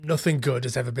Nothing good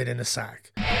has ever been in a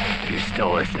sack. You're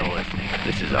still listening.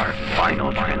 This is our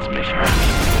final transmission.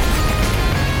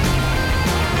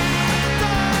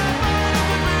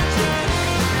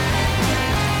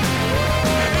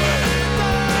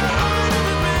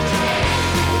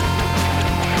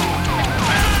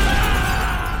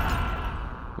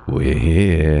 We're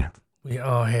here. We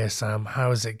are here, Sam.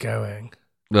 How is it going?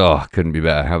 Oh, couldn't be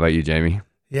better. How about you, Jamie?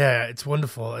 Yeah, it's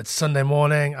wonderful. It's Sunday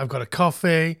morning. I've got a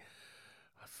coffee.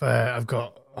 I've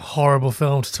got a horrible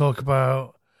film to talk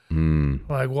about.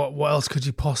 Like, what else could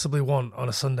you possibly want on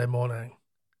a Sunday morning?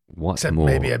 What's Except more?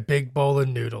 maybe a big bowl of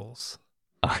noodles.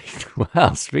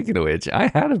 Well, speaking of which, I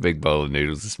had a big bowl of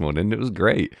noodles this morning. It was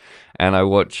great, and I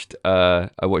watched a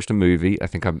movie. I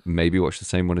think I maybe watched the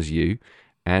same one as you,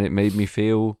 and it made me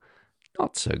feel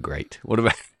not so great. What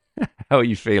about? How are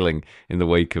you feeling in the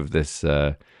wake of this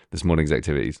morning's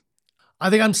activities?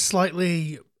 I think I'm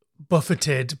slightly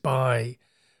buffeted by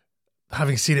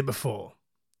having seen it before.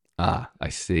 Ah, I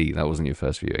see. That wasn't your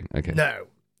first viewing. Okay. No.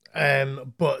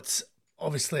 But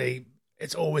obviously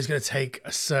it's always going to take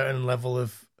a certain level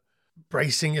of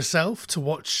bracing yourself to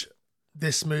watch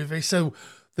this movie. So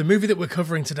the movie that we're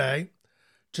covering today,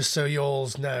 just so you all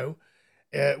know,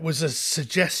 was a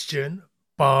suggestion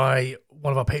by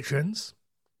one of our patrons,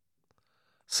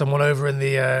 someone over in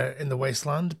the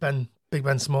wasteland, Big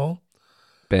Ben Small.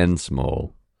 Ben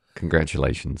Small.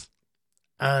 Congratulations.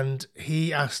 And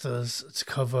he asked us to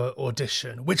cover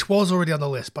Audition, which was already on the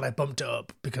list, but I bumped it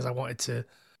up because I wanted to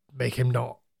make him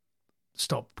not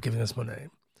stop giving us money.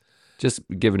 Just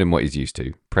giving him what he's used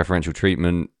to. Preferential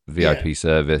treatment, VIP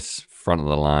service, front of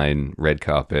the line, red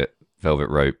carpet, velvet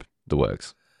rope, the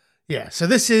works. Yeah, so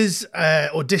this is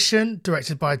Audition,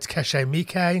 directed by Takeshi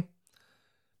Miike,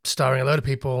 starring a load of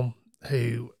people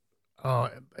who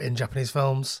are in Japanese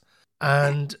films.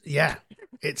 And yeah,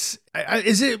 is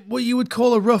it what you would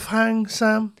call a rough hang,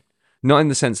 Sam? Not in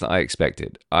the sense that I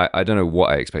expected. I don't know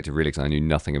what I expected really, because I knew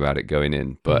nothing about it going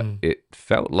in. But it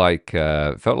felt like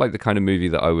the kind of movie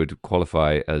that I would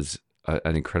qualify as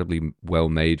an incredibly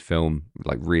well-made film,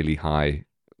 like really high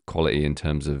quality in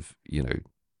terms of, you know,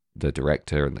 the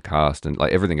director and the cast, and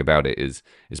like everything about it is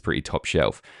pretty top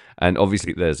shelf. And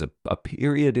obviously, there's a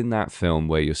period in that film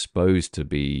where you're supposed to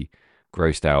be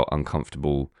grossed out,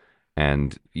 uncomfortable,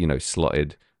 and, you know,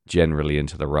 slotted generally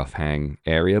into the rough hang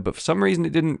area, but for some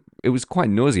reason it was quite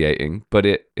nauseating, but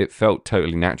it felt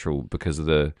totally natural because of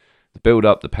the build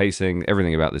up, the pacing,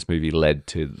 everything about this movie led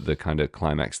to the kind of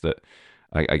climax that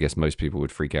I guess most people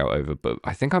would freak out over. But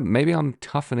I think I'm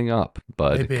toughening up,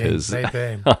 bud, because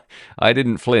I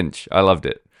didn't flinch. I loved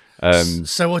it.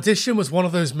 So Audition was one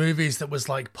of those movies that was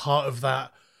like part of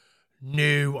that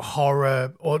new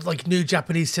horror or like new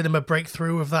Japanese cinema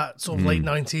breakthrough of that sort of late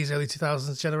 90s, early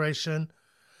 2000s generation.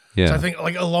 Yeah. So I think,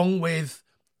 like, along with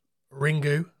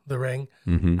Ringu, The Ring,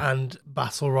 and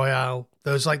Battle Royale,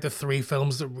 those like the three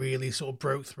films that really sort of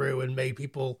broke through and made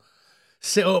people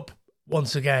sit up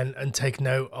once again and take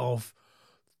note of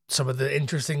some of the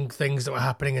interesting things that were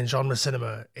happening in genre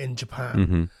cinema in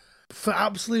Japan for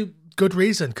absolute good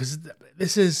reason. Because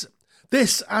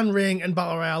this and Ring and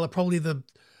Battle Royale are probably the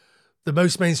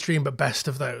most mainstream but best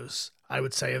of those, I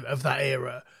would say, of that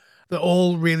era. They're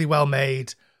all really well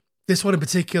made. This one in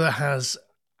particular has,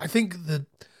 I think,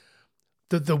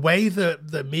 the way that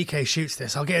Miike shoots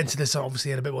this, I'll get into this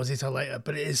obviously in a bit more detail later,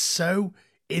 but it is so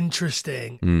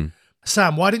interesting.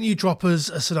 Sam, why don't you drop us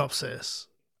a synopsis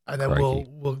and then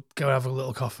we'll go have a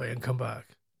little coffee and come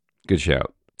back. Good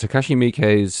shout. Takashi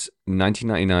Miike's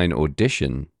 1999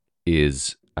 Audition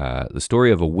is the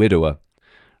story of a widower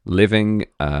living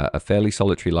a fairly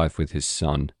solitary life with his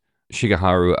son,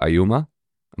 Shigeharu Ayuma.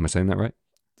 Am I saying that right?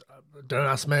 Don't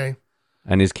ask me.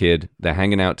 And his kid. They're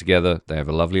hanging out together. They have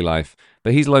a lovely life.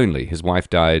 But he's lonely. His wife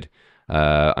died,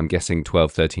 I'm guessing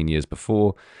 12, 13 years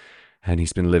before. And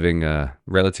he's been living a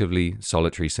relatively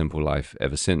solitary, simple life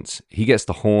ever since. He gets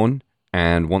the horn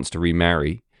and wants to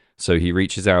remarry. So he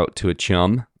reaches out to a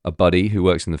chum, a buddy who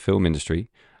works in the film industry.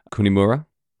 Kunimura?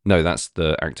 No, that's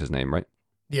the actor's name, right?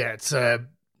 Yeah, it's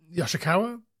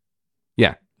Yoshikawa?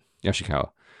 Yeah,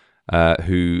 Yoshikawa.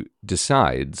 Who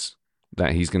decides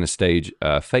that he's going to stage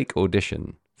a fake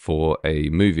audition for a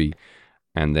movie,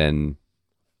 and then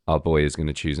our boy is going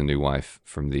to choose a new wife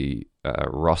from the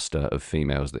roster of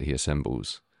females that he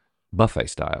assembles, buffet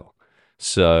style.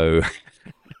 So,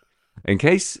 in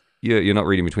case you're not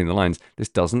reading between the lines, this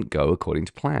doesn't go according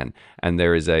to plan, and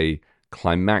there is a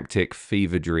climactic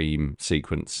fever dream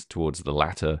sequence towards the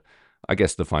latter, I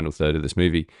guess the final third of this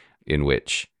movie, in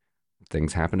which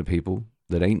things happen to people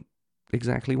that ain't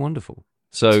exactly wonderful.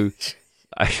 So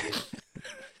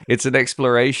it's an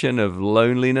exploration of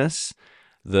loneliness,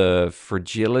 the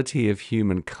fragility of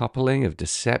human coupling, of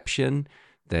deception.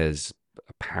 There's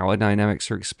power dynamics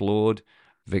are explored,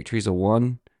 victories are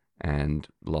won, and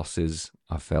losses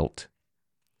are felt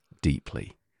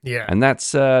deeply. Yeah. And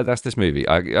that's this movie.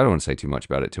 I don't want to say too much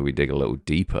about it till we dig a little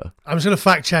deeper. I'm just going to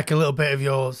fact check a little bit of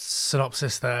your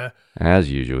synopsis there. As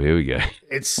usual, here we go.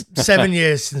 It's 7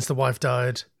 years since the wife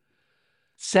died.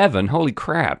 7? Holy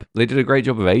crap. They did a great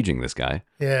job of aging this guy.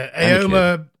 Yeah.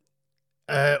 Aoma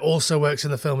also works in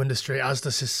the film industry, as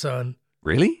does his son.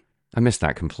 Really? I missed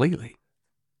that completely.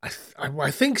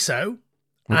 I think so.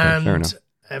 Okay, and fair enough.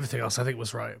 everything else I think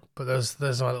was right. But there's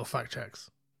my little fact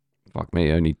checks. Fuck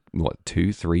me, only,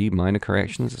 2, 3 minor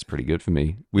corrections? That's pretty good for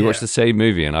me. We watched the same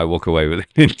movie and I walk away with an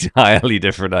entirely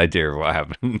different idea of what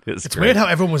happened. It's weird how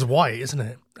everyone was white, isn't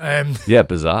it? Yeah,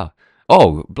 bizarre.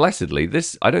 Oh, blessedly,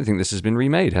 I don't think this has been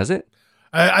remade, has it?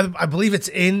 I believe it's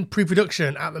in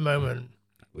pre-production at the moment.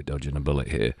 We're dodging a bullet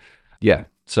here. Yeah,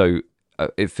 so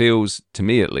it feels, to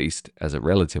me at least, as a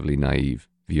relatively naive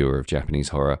viewer of Japanese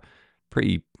horror,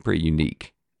 pretty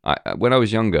unique. When I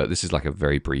was younger, this is like a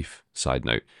very brief side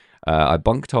note, I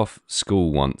bunked off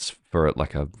school once for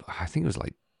I think it was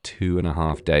like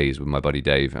 2.5 days with my buddy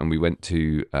Dave, and we went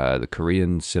to the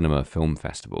Korean Cinema Film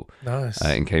Festival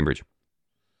in Cambridge,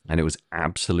 and it was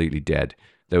absolutely dead.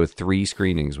 There were 3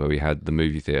 screenings where we had the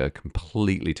movie theater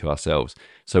completely to ourselves.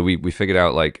 So we figured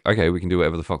out, like, okay, we can do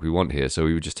whatever the fuck we want here. So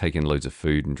we would just take in loads of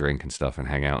food and drink and stuff and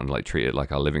hang out and like treat it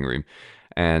like our living room.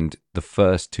 And the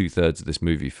first 2/3 of this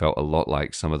movie felt a lot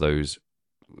like some of those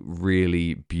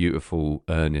really beautiful,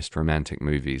 earnest, romantic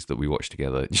movies that we watched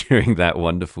together during that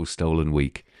wonderful stolen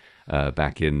week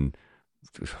back in,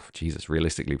 Jesus,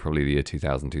 realistically, probably the year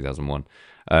 2000,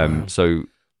 2001. So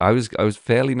I was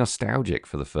fairly nostalgic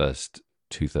for the first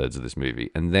 2/3 of this movie,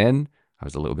 and then I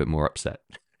was a little bit more upset.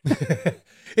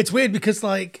 It's weird because,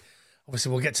 like,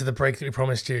 obviously we'll get to the break that we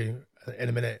promised you in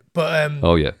a minute, but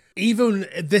oh yeah, even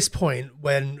at this point,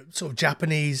 when sort of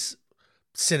Japanese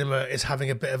cinema is having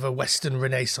a bit of a Western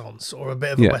renaissance or a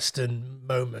bit of a Western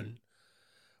moment,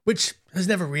 which has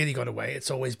never really gone away.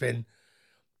 It's always been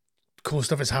cool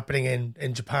stuff is happening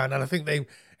in Japan, and I think they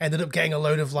ended up getting a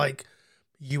load of like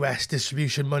US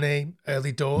distribution money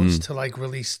early doors to like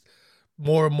release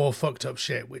more and more fucked up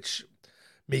shit, which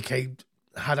Miike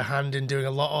had a hand in doing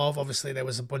a lot of. Obviously, there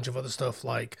was a bunch of other stuff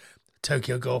like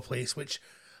Tokyo Gore Police, which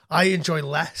I enjoy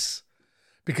less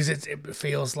because it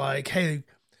feels like, hey,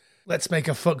 let's make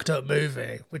a fucked up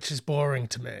movie, which is boring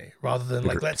to me, rather than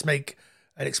like, let's make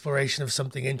an exploration of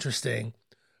something interesting,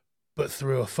 but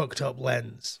through a fucked up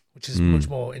lens, which is much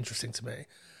more interesting to me.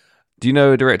 Do you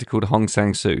know a director called Hong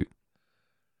Sang-soo?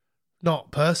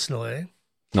 Not personally.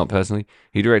 Not personally.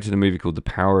 He directed a movie called The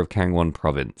Power of Gangwon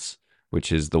Province,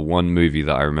 which is the one movie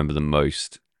that I remember the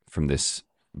most from this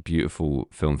beautiful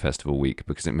film festival week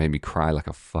because it made me cry like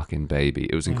a fucking baby.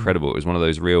 It was incredible. It was one of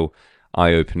those real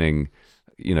eye-opening,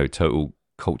 total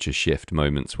culture shift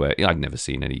moments where I'd never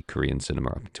seen any Korean cinema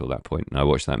up until that point, and I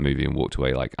watched that movie and walked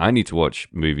away like, I need to watch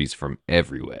movies from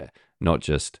everywhere, not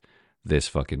just this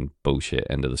fucking bullshit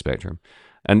end of the spectrum.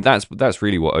 And that's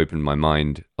really what opened my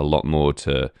mind a lot more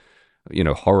to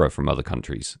horror from other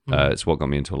countries. It's what got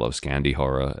me into a lot of Scandi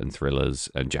horror and thrillers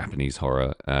and Japanese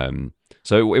horror.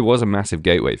 So it was a massive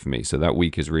gateway for me. So that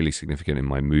week is really significant in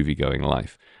my movie-going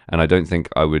life. And I don't think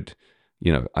I would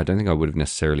have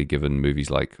necessarily given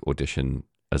movies like Audition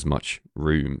as much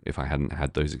room if I hadn't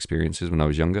had those experiences when I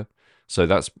was younger. So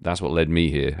that's what led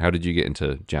me here. How did you get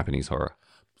into Japanese horror?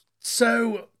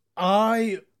 So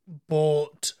I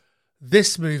bought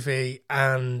this movie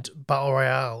and Battle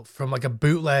Royale from like a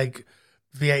bootleg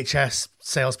VHS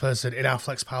salesperson in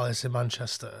Affleck's Palace in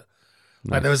Manchester.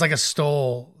 Nice. Like there was like a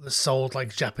store that sold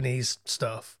like Japanese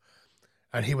stuff,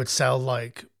 and he would sell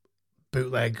like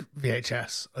bootleg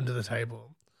VHS under the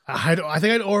table. I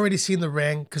think I'd already seen The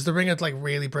Ring because The Ring had like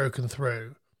really broken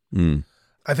through.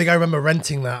 I think I remember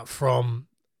renting that from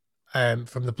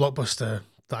the Blockbuster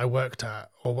that I worked at,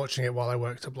 or watching it while I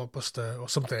worked at Blockbuster or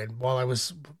something while I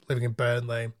was living in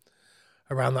Burnley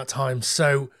around that time.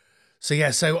 So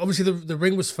obviously the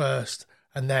Ring was first,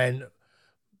 and then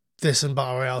this and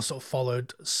Battle Royale sort of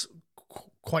followed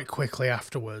quite quickly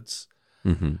afterwards.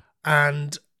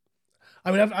 And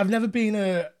I mean, I've never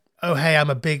been I'm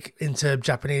a big into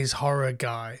Japanese horror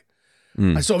guy.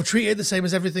 I sort of treat it the same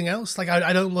as everything else. Like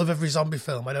I don't love every zombie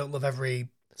film. I don't love every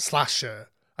slasher.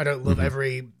 I don't love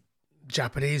every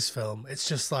Japanese film. It's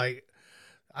just like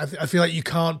I feel like you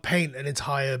can't paint an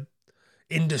entire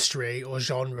industry or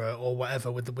genre or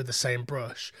whatever with the same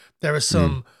brush. There are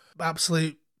some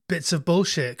absolute bits of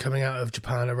bullshit coming out of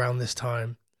Japan around this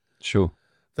time. Sure.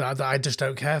 That I just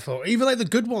don't care for. Even like the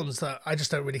good ones that I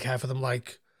just don't really care for them,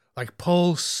 like like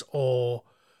Pulse or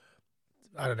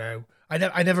I don't know.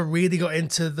 I never really got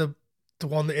into the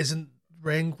one that isn't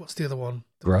Ring. What's the other one?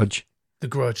 Grudge. The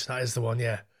Grudge. That is the one.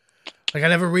 Yeah. Like I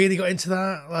never really got into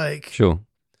that. Like Sure.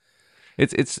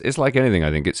 It's like anything.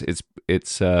 I think it's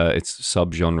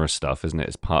subgenre stuff, isn't it?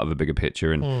 It's part of a bigger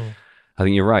picture, and I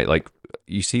think you're right. Like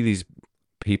you see these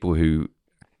people who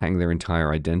hang their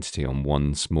entire identity on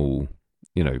one small,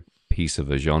 piece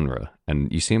of a genre,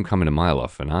 and you see them coming a mile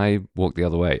off. And I walk the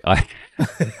other way.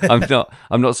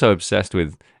 I'm not so obsessed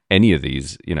with any of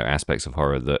these, aspects of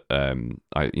horror that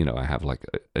I have like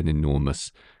an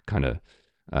enormous kind of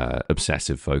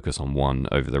obsessive focus on one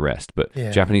over the rest. But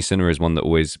Japanese cinema is one that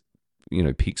always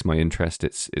piques my interest.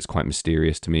 It's quite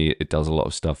mysterious to me. It does a lot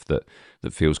of stuff that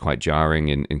feels quite jarring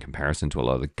in comparison to a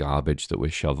lot of the garbage that we're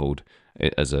shoveled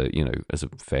as a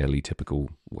fairly typical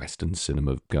Western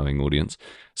cinema going audience.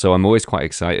 So I'm always quite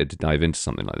excited to dive into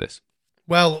something like this.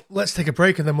 Well, let's take a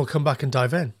break and then we'll come back and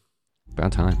dive in.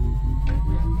 About time.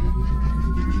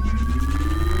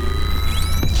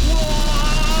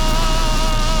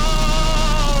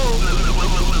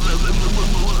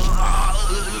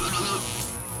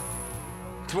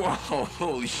 Whoa,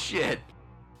 holy shit.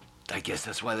 I guess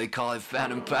that's why they call it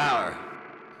Phantom Power.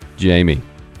 Jamie.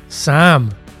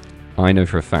 Sam. I know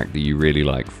for a fact that you really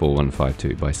like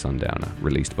 4152 by Sundowner,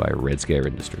 released by Red Scare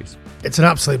Industries. It's an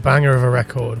absolute banger of a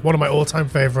record. One of my all-time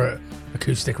favourite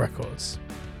acoustic records.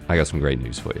 I got some great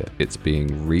news for you. It's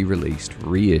being re-released,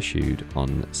 reissued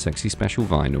on Sexy Special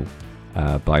Vinyl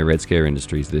by Red Scare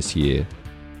Industries this year,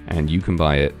 and you can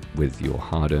buy it with your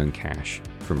hard-earned cash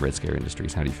from Red Scare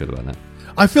Industries. How do you feel about that?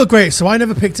 I feel great. So I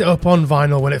never picked it up on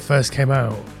vinyl when it first came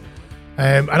out.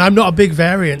 And I'm not a big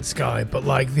variants guy, but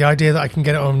like the idea that I can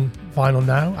get it on vinyl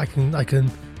now, I can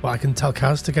tell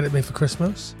Kaz to get it me for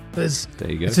Christmas. There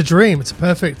you go. It's a dream. It's a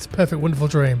perfect, wonderful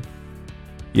dream.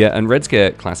 Yeah, and Red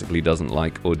Scare classically doesn't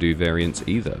like or do variants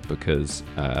either because,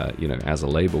 as a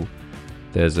label,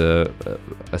 there's a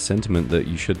sentiment that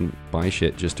you shouldn't buy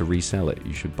shit just to resell it.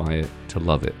 You should buy it to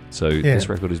love it. So This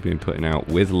record is being put out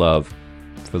with love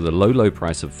for the low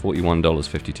price of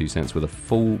 $41.52 with a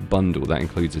full bundle. That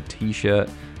includes a t-shirt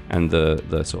and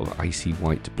the sort of icy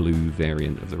white blue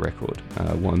variant of the record.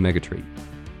 What a mega treat.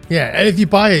 Yeah, and if you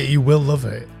buy it, you will love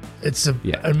it. It's an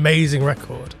amazing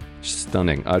record.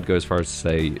 Stunning. I'd go as far as to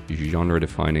say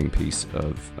genre-defining piece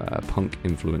of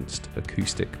punk-influenced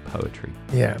acoustic poetry.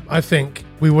 Yeah, I think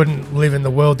we wouldn't live in the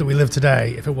world that we live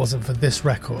today if it wasn't for this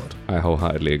record. I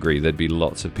wholeheartedly agree. There'd be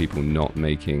lots of people not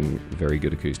making very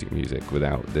good acoustic music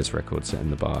without this record setting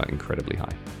the bar incredibly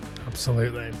high.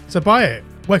 Absolutely. So buy it.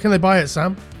 Where can they buy it,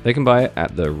 Sam? They can buy it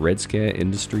at the Red Scare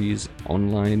Industries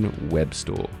online web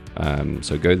store.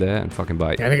 So go there and fucking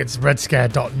buy it. Yeah, I think it's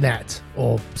redscare.net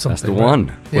or something. That's the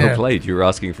one. Well played. You were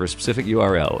asking for a specific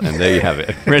URL, and there you have it.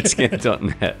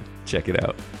 redscare.net. Check it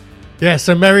out. Yeah,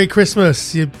 so Merry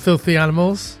Christmas, you filthy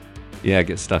animals. Yeah,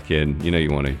 get stuck in. You know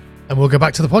you want to. And we'll go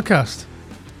back to the podcast.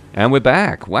 And we're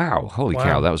back. Wow. Holy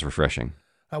cow, that was refreshing.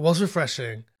 That was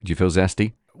refreshing. Did you feel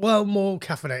zesty? Well, more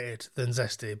caffeinated than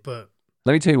zesty, but...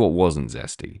 Let me tell you what wasn't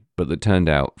zesty, but that turned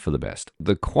out for the best.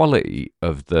 The quality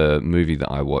of the movie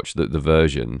that I watched, the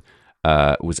version,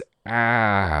 was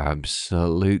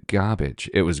absolute garbage.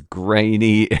 It was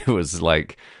grainy. It was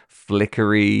like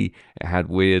flickery. It had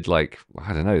weird, like,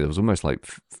 I don't know, there was almost like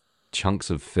chunks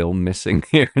of film missing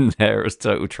here and there. It was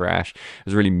total trash. It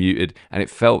was really muted, and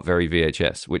it felt very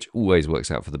VHS, which always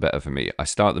works out for the better for me. I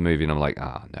start the movie and I'm like,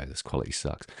 no, this quality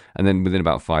sucks. And then within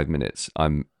about 5 minutes,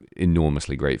 I'm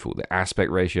enormously grateful. The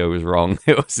aspect ratio was wrong.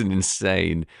 It was an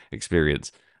insane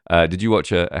experience. Did you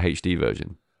watch a HD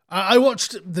version? I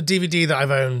watched the DVD that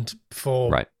I've owned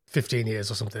for 15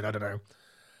 years or something. I don't know.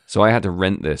 So I had to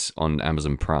rent this on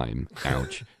Amazon Prime.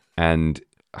 Ouch. And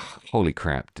holy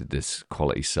crap, did this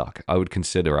quality suck. I would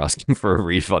consider asking for a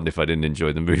refund if I didn't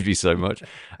enjoy the movie so much.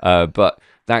 But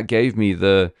that gave me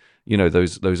the,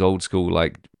 those old school,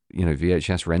 like,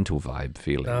 VHS rental vibe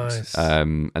feelings. Nice.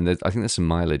 And I think there's some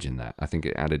mileage in that. I think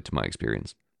it added to my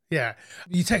experience. Yeah.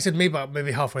 You texted me about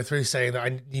maybe halfway through saying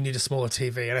that you need a smaller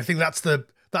TV. And I think that's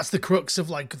the crux of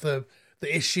like the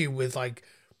issue with like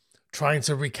trying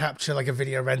to recapture like a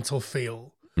video rental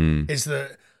feel is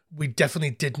that we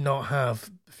definitely did not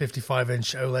have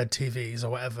 55-inch OLED TVs or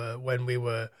whatever when we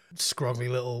were scroggly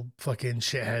little fucking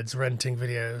shitheads renting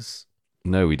videos.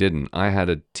 No, we didn't. I had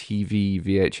a TV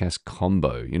VHS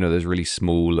combo. Those really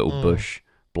small little bush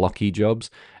blocky jobs.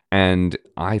 And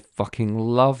I fucking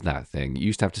love that thing. You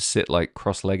used to have to sit like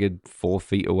cross-legged 4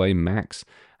 feet away max,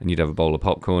 and you'd have a bowl of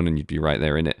popcorn and you'd be right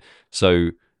there in it.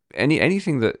 So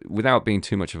anything that, without being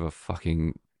too much of a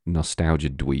fucking nostalgia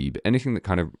dweeb. Anything that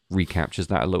kind of recaptures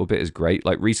that a little bit is great.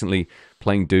 Like recently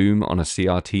playing Doom on a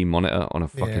CRT monitor on a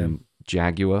fucking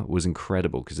Jaguar was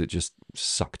incredible because it just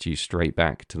sucked you straight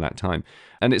back to that time.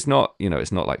 And it's not,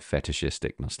 it's not like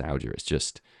fetishistic nostalgia.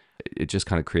 It just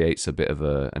kind of creates a bit of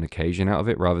an occasion out of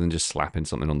it rather than just slapping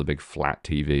something on the big flat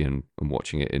TV and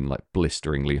watching it in like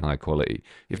blisteringly high quality.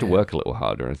 You have to work a little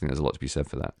harder, and I think there's a lot to be said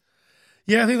for that.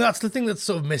 Yeah, I think that's the thing that's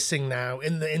sort of missing now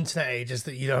in the internet age, is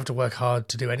that you don't have to work hard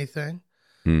to do anything.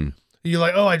 You're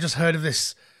like, oh, I just heard of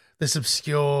this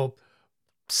obscure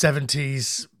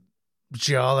 70s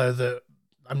giallo that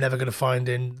I'm never going to find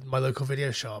in my local video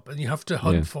shop, and you have to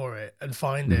hunt for it and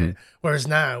find it. Whereas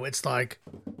now it's like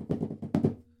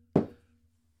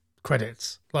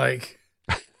credits, like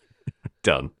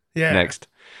done. Yeah. Next.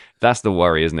 That's the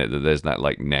worry, isn't it? That there's that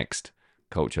like next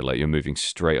culture, like you're moving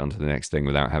straight onto the next thing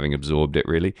without having absorbed it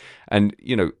really. And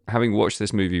having watched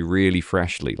this movie really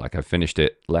freshly, like I finished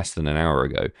it less than an hour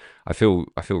ago, I feel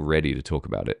ready to talk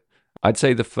about it. I'd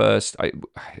say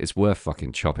it's worth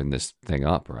fucking chopping this thing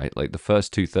up, right? Like the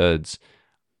first 2/3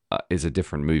 is a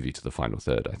different movie to the final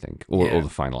third, I think, or the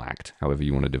final act, however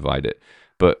you want to divide it.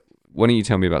 But why don't you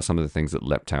tell me about some of the things that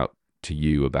leapt out to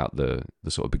you about the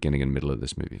sort of beginning and middle of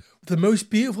this movie? The most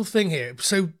beautiful thing here,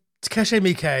 so Takeshi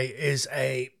Miike is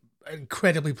an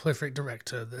incredibly prolific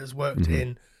director that has worked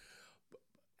in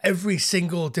every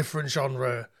single different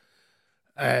genre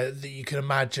that you can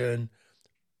imagine.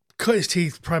 Cut his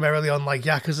teeth primarily on like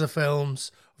Yakuza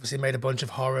films. Obviously made a bunch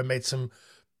of horror, made some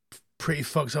pretty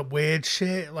fucked up weird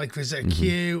shit like Visit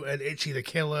Q and Itchy the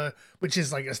Killer, which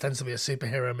is like ostensibly a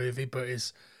superhero movie but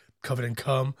is covered in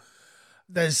cum.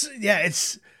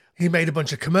 He made a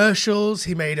bunch of commercials.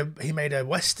 He made a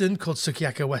western called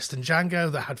Sukiyaki Western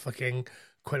Django that had fucking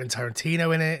Quentin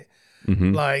Tarantino in it.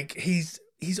 Like he's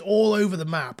all over the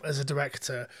map as a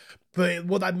director. But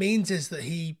what that means is that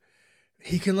he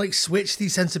can like switch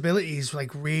these sensibilities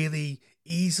like really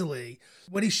easily.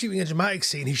 When he's shooting a dramatic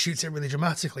scene, he shoots it really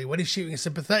dramatically. When he's shooting a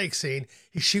sympathetic scene,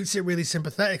 he shoots it really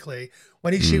sympathetically.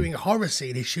 When he's shooting a horror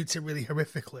scene, he shoots it really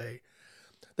horrifically.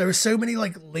 There are so many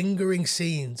like lingering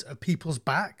scenes of people's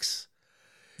backs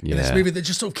in this movie that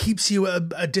just sort of keeps you at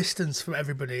a distance from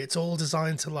everybody. It's all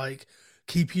designed to like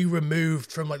keep you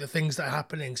removed from like the things that are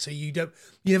happening, so you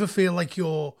never feel like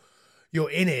you're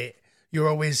in it. You're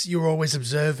always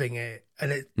observing it,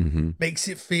 and it makes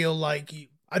it feel like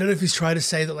I don't know if he's trying to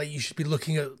say that like you should be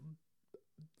looking at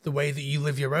the way that you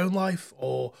live your own life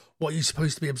or what you're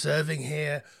supposed to be observing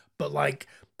here, but like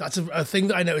that's a thing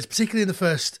that I noticed, particularly in the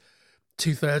first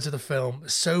 2/3 of the film.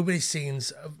 So many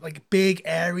scenes of like big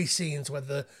airy scenes where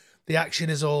the action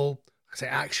is all, I say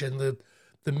action,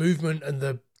 the movement and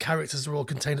the characters are all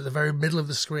contained at the very middle of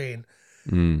the screen,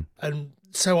 and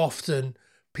so often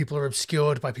people are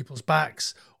obscured by people's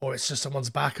backs, or it's just someone's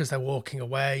back as they're walking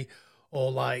away,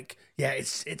 or like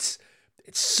it's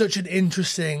such an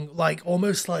interesting, like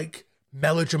almost like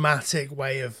melodramatic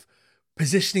way of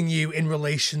positioning you in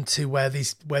relation to where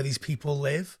these people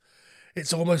live.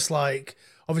 It's almost like,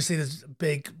 obviously there's a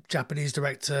big Japanese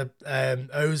director,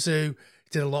 Ozu,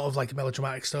 did a lot of like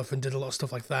melodramatic stuff and did a lot of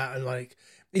stuff like that, and like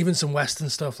even some Western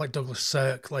stuff like Douglas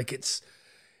Sirk. Like it's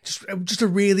just a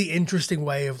really interesting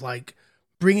way of like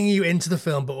bringing you into the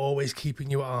film but always keeping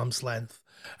you at arm's length.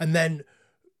 And then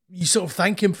you sort of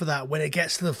thank him for that when it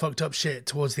gets to the fucked up shit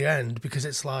towards the end, because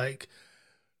it's like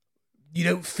you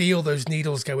don't feel those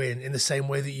needles go in the same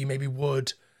way that you maybe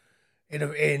would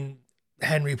in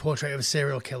Henry, Portrait of a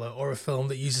Serial Killer, or a film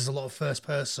that uses a lot of first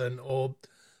person or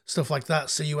stuff like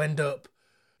that. So you end up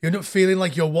feeling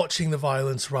like you're watching the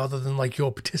violence rather than like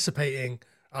you're participating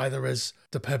either as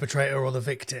the perpetrator or the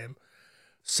victim.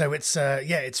 So it's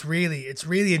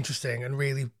really interesting and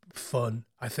really fun,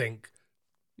 I think.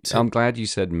 I'm glad you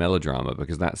said melodrama,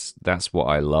 because that's what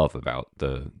I love about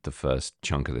the first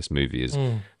chunk of this movie is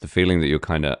the feeling that you're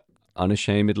kind of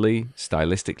unashamedly,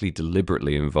 stylistically,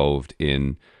 deliberately involved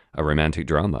in a romantic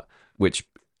drama, which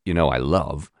I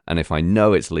love, and if I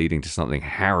know it's leading to something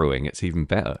harrowing, it's even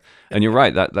better. And you're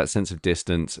right, that sense of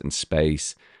distance and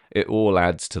space, it all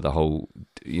adds to the whole,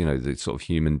 the sort of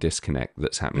human disconnect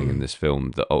that's happening in this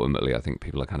film that ultimately I think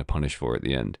people are kind of punished for at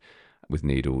the end with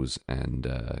needles and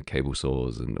cable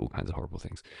saws and all kinds of horrible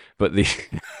things. But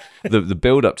the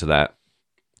build up to that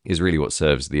is really what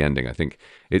serves the ending. I think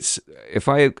if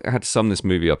I had to sum this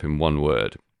movie up in one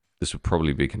word, this would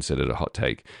probably be considered a hot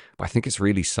take, but I think it's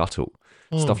really subtle.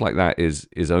 Stuff like that is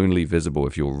only visible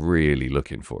if you're really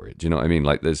looking for it. Do you know what I mean?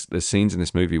 Like there's scenes in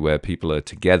this movie where people are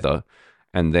together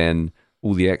and then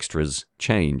all the extras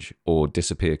change or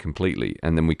disappear completely,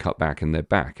 and then we cut back and they're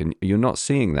back, and you're not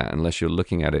seeing that unless you're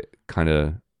looking at it kind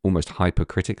of almost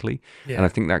hypercritically. Yeah. And I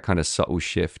think that kind of subtle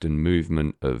shift and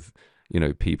movement of,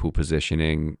 people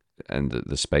positioning and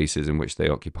the spaces in which they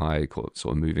occupy,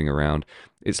 sort of moving around,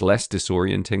 it's less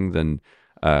disorienting than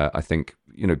I think,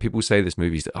 people say this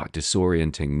movie's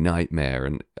disorienting nightmare.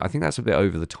 And I think that's a bit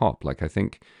over the top. Like, I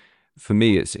think for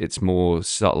me, it's more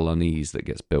subtle unease that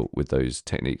gets built with those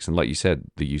techniques. And like you said,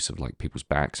 the use of like people's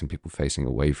backs and people facing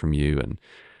away from you and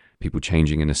people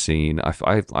changing in a scene.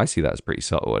 I see that as pretty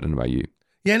subtle. I don't know about you.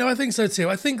 Yeah, no, I think so too.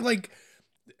 I think like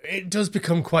it does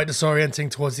become quite disorienting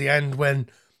towards the end when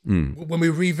we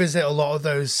revisit a lot of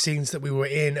those scenes that we were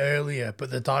in earlier,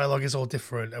 but the dialogue is all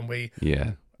different, and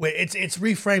it's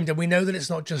reframed, and we know that it's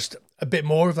not just a bit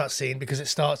more of that scene because it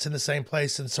starts in the same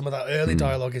place and some of that early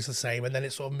dialogue is the same, and then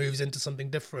it sort of moves into something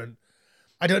different.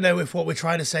 I don't know if what we're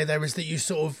trying to say there is that you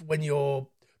sort of, when you're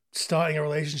starting a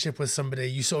relationship with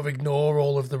somebody, you sort of ignore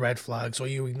all of the red flags, or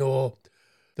you ignore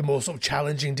the more sort of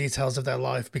challenging details of their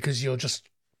life because you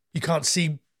can't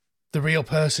see the real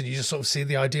person. You just sort of see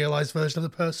the idealized version of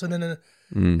the person in an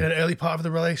early part of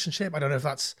the relationship. I don't know if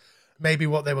that's maybe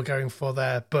what they were going for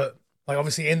there, but like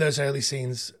obviously in those early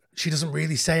scenes, she doesn't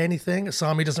really say anything.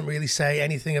 Asami doesn't really say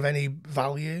anything of any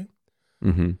value.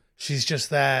 Mm-hmm. She's just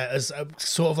there as a,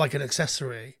 sort of like an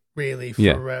accessory, really, for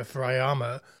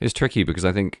Ayama. It's tricky because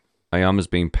I think Ayama's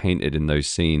being painted in those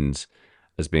scenes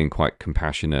as being quite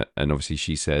compassionate, and obviously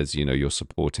she says, you're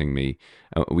supporting me.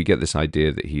 We get this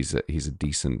idea that he's a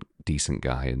decent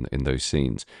guy in those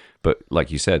scenes, but like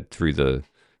you said, through the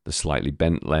slightly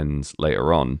bent lens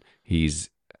later on, he's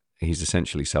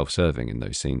essentially self-serving in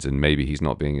those scenes, and maybe he's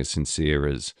not being as sincere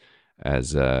as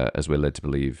we're led to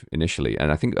believe initially.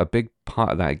 And I think a big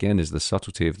part of that again is the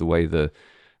subtlety of the way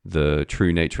the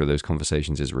true nature of those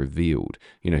conversations is revealed.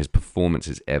 His performance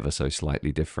is ever so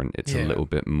slightly different. It's a little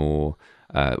bit more,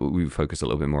 we focus a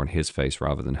little bit more on his face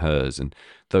rather than hers. And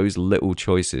those little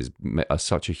choices are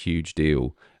such a huge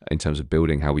deal in terms of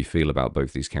building how we feel about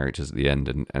both these characters at the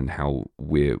end, and how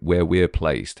where we're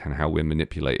placed and how we're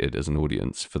manipulated as an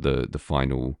audience for the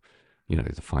final,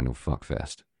 the final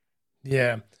fuckfest.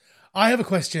 Yeah. I have a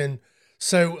question.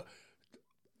 So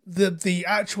the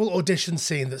actual audition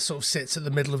scene that sort of sits at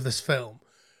the middle of this film.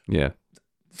 Yeah.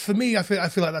 For me, I feel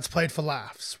like that's played for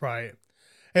laughs, right?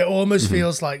 It almost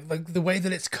feels like the way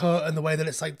that it's cut and the way that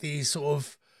it's like these sort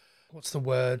of, what's the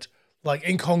word? Like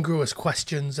incongruous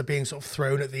questions are being sort of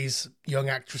thrown at these young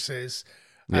actresses.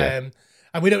 Yeah.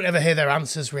 And we don't ever hear their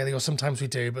answers really, or sometimes we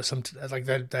do, but like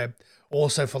they're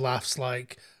also for laughs.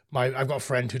 Like I've got a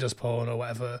friend who does porn or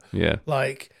whatever. Yeah.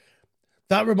 Like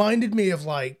that reminded me of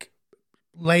like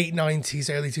late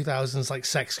 90s, early 2000s, like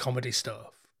sex comedy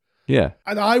stuff. Yeah.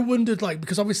 And I wondered, like,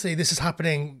 because obviously this is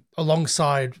happening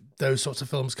alongside those sorts of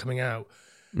films coming out.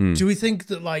 Do we think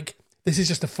that like this is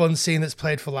just a fun scene that's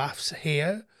played for laughs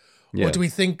here? Yeah. Or do we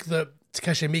think that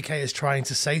Takeshi Miike is trying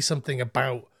to say something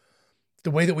about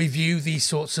the way that we view these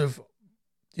sorts of,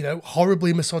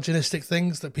 horribly misogynistic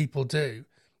things that people do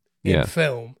in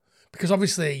film? Because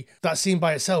obviously that scene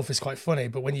by itself is quite funny,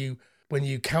 but when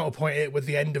you counterpoint it with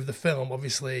the end of the film,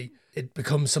 obviously it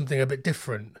becomes something a bit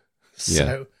different.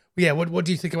 So, what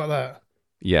do you think about that?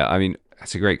 Yeah, I mean,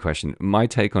 that's a great question. My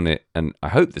take on it, and I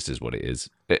hope this is what it is,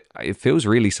 it feels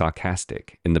really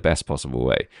sarcastic in the best possible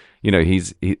way.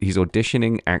 He's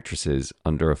auditioning actresses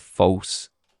under a false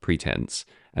pretense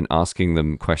and asking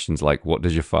them questions like, what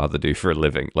does your father do for a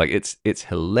living? Like, it's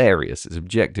hilarious. It's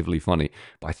objectively funny,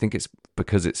 but I think it's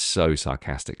because it's so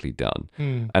sarcastically done.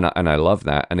 And I love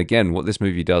that. And again, what this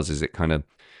movie does is it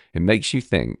makes you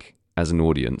think as an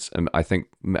audience. And I think,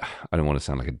 I don't want to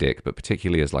sound like a dick, but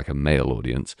particularly as like a male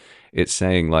audience, it's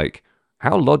saying like,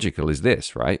 how logical is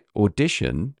this, right?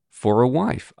 Audition for a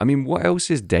wife. I mean, what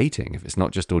else is dating if it's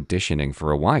not just auditioning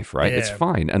for a wife, right? Yeah. It's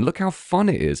fine. And look how fun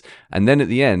it is. And then at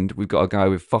the end, we've got a guy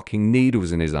with fucking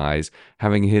needles in his eyes,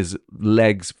 having his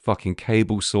legs fucking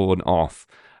cable sawn off,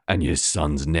 and your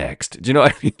son's next. Do you know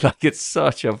what I mean? Like, it's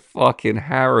such a fucking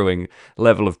harrowing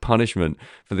level of punishment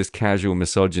for this casual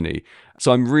misogyny.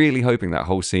 So I'm really hoping that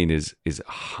whole scene is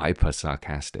hyper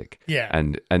sarcastic,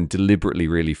 and deliberately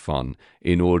really fun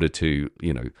in order to,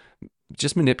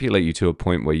 just manipulate you to a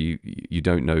point where you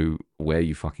don't know where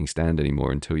you fucking stand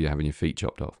anymore until you're having your feet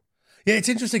chopped off. Yeah, it's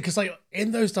interesting because like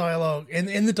in those dialogue,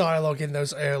 in the dialogue in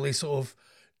those early sort of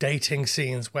dating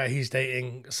scenes where he's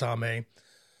dating Asami,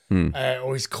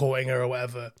 or he's courting her or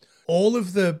whatever, all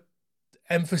of the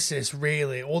emphasis,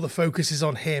 really, all the focus is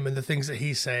on him and the things that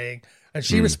he's saying, and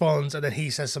she responds, and then he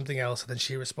says something else, and then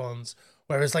she responds.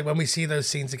 Whereas like when we see those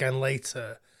scenes again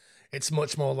later, it's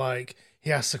much more like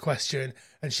he asks a question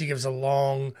and she gives a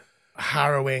long,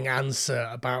 harrowing answer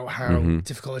about how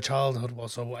difficult her childhood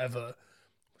was or whatever,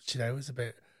 which, is a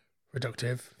bit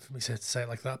reductive for me to say it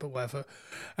like that, but whatever.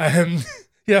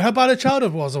 How bad her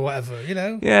childhood was or whatever,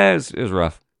 Yeah, it was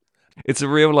rough. It's a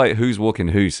real like who's walking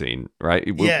who scene, right?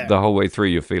 Yeah. The whole way through,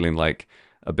 you're feeling like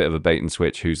a bit of a bait and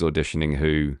switch. Who's auditioning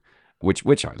who?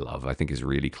 Which I love. I think is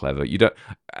really clever. You don't,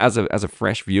 as a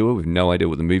fresh viewer with no idea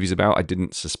what the movie's about. I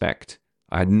didn't suspect.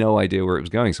 I had no idea where it was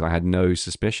going, so I had no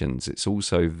suspicions. It's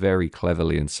also very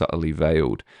cleverly and subtly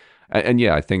veiled, and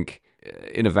yeah, I think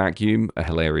in a vacuum, a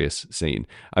hilarious scene.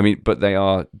 I mean, but they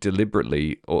are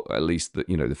deliberately, or at least the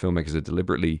filmmakers are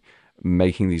deliberately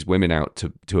making these women out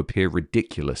to appear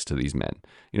ridiculous to these men.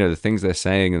 The things they're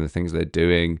saying and the things they're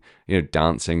doing,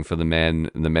 dancing for the men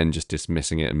and the men just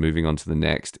dismissing it and moving on to the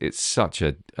next. It's such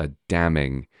a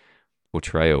damning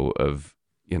portrayal of,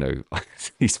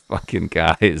 these fucking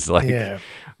guys. Like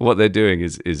what they're doing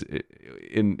is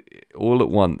in all at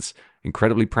once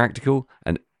incredibly practical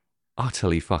and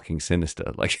utterly fucking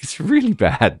sinister. Like it's really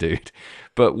bad, dude.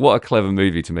 But what a clever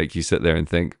movie to make you sit there and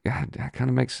think, yeah, that kind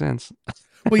of makes sense.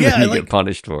 Well, yeah, you get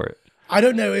punished for it. I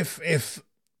don't know if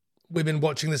women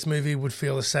watching this movie would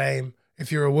feel the same. If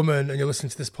you're a woman and you're listening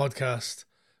to this podcast,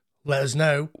 let us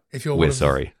know. If you're one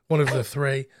of the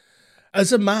three.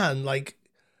 As a man, like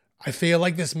I feel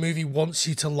like this movie wants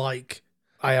you to like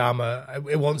Ayama.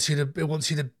 It wants you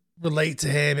to relate to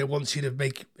him. It wants you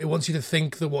to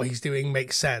think that what he's doing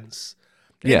makes sense.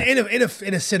 In a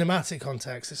cinematic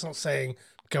context, it's not saying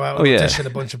go out and audition a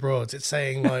bunch of broads. It's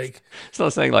saying like it's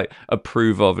not saying like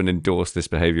approve of and endorse this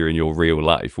behavior in your real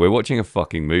life. We're watching a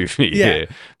fucking movie here.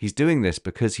 He's doing this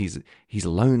because he's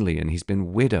lonely and he's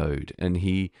been widowed and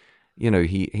he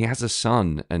has a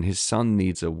son and his son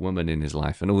needs a woman in his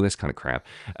life and all this kind of crap.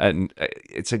 And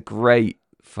it's a great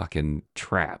fucking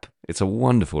trap. It's a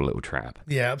wonderful little trap.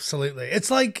 Yeah, absolutely.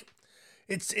 It's like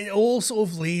it all sort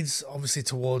of leads obviously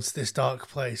towards this dark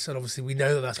place, and obviously we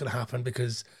know that that's going to happen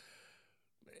because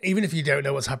even if you don't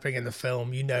know what's happening in the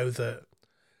film, you know that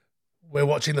we're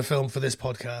watching the film for this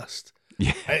podcast.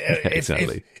 Yeah,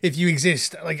 exactly. If you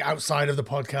exist like outside of the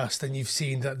podcast and you've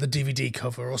seen the DVD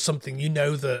cover or something, you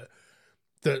know that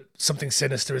something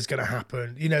sinister is going to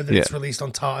happen. You know that it's released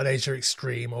on Tartan Asia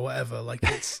Extreme or whatever. Like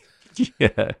it's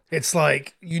it's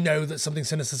like that something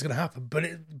sinister is going to happen, but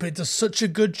it does such a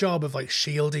good job of like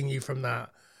shielding you from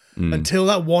that until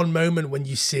that one moment when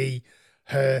you see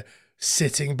her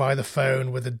sitting by the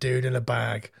phone with a dude in a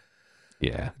bag,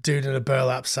 dude in a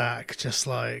burlap sack, just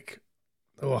like,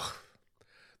 oh,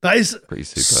 that is pretty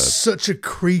superb. Such a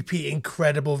creepy,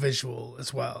 incredible visual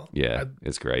as well. Yeah,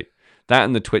 it's great. That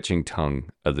and the twitching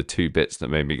tongue are the two bits that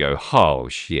made me go, oh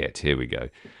shit, here we go.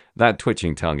 That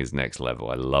twitching tongue is next level.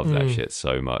 I love that shit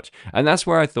so much. And that's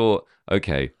where I thought,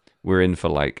 okay, we're in for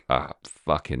like a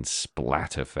fucking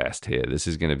splatterfest here.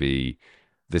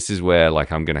 This is where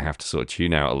like I'm going to have to sort of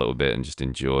tune out a little bit and just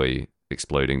enjoy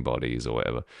exploding bodies or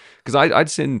whatever. Because I'd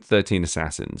seen 13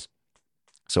 Assassins.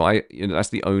 So that's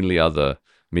the only other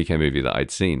Miike movie that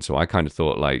I'd seen. So I kind of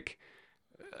thought like,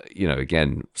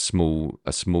 again,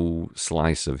 a small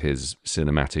slice of his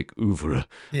cinematic oeuvre.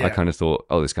 Yeah. I kind of thought,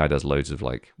 oh, this guy does loads of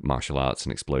like martial arts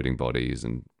and exploding bodies,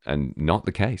 and not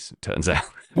the case, it turns out.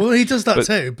 Well, he does that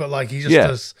too, but like he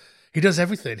just does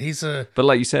everything. But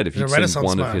like you said, if you've seen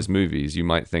one man. of his movies, you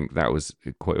might think that was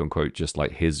quote unquote just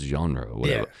like his genre or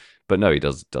whatever. Yeah. But no, he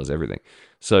does everything.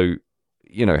 So,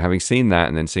 having seen that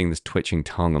and then seeing this twitching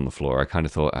tongue on the floor, I kind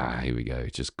of thought, here we go,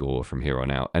 just gore from here on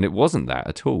out. And it wasn't that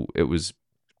at all. It was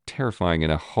terrifying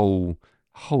in a whole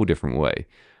different way.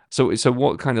 So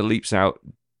what kind of leaps out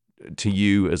to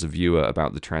you as a viewer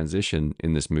about the transition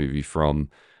in this movie from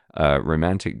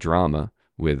romantic drama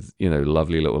with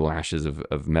lovely little lashes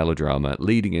of melodrama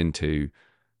leading into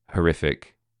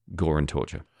horrific gore and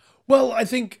torture? Well, I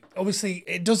think obviously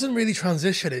it doesn't really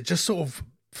transition. It just sort of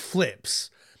flips.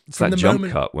 It's that jump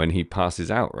cut when he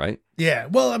passes out, right? Yeah.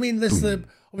 Well, I mean, there's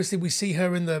obviously we see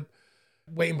her in the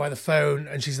waiting by the phone,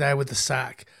 and she's there with the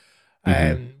sack,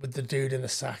 with the dude in the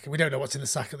sack. And we don't know what's in the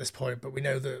sack at this point, but we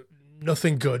know that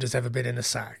nothing good has ever been in a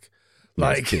sack.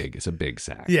 Like it's big. It's a big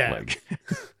sack. Yeah.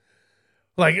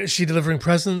 Like, is she delivering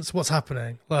presents? What's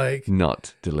happening? Like,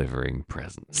 not delivering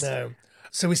presents. No.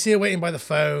 So we see her waiting by the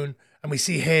phone, and we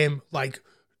see him like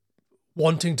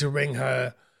wanting to ring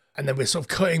her, and then we're sort of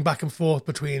cutting back and forth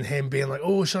between him being like,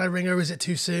 "Oh, should I ring her? Is it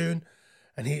too soon?"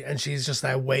 And she's just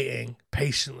there waiting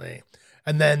patiently,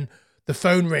 and then the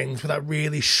phone rings with that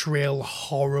really shrill,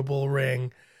 horrible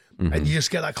ring, and you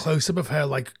just get that close up of her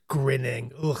like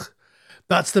grinning. Ugh,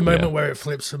 that's the moment where it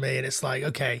flips for me, and it's like,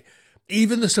 okay.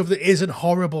 Even the stuff that isn't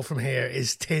horrible from here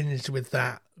is tinged with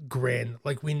that grin.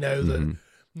 Like, we know that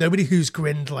nobody who's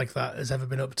grinned like that has ever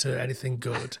been up to anything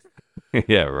good.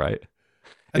 Yeah, right.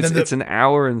 And It's an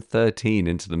hour and 13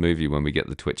 into the movie when we get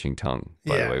the twitching tongue,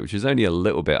 by Yeah. the way, which is only a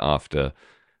little bit after,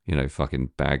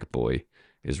 fucking Bag Boy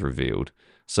is revealed.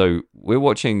 So we're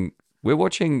watching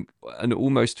an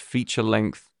almost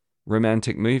feature-length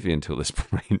romantic movie until this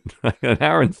point. An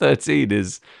hour and 13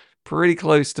 is pretty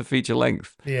close to feature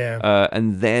length. Yeah.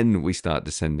 And then we start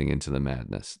descending into the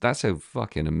madness. That's a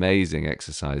fucking amazing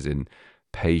exercise in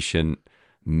patient,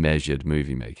 measured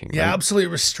movie making. Yeah, right? absolute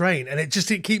restraint. And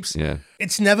it keeps, Yeah.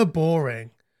 it's never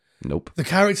boring. Nope. The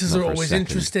characters Not are for a always second.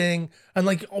 interesting. And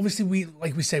like, obviously we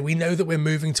say, we know that we're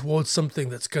moving towards something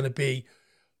that's going to be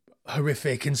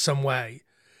horrific in some way.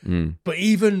 But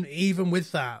even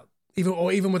with that,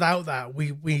 even without that,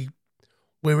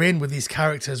 we're in with these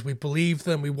characters. We believe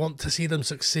them. We want to see them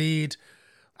succeed.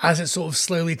 As it's sort of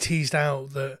slowly teased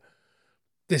out that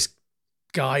this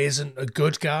guy isn't a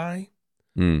good guy.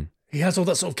 He has all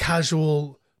that sort of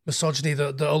casual misogyny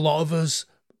that a lot of us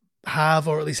have,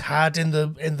 or at least had in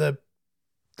the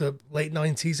late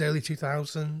 90s, early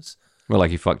 2000s. Well,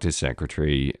 like he fucked his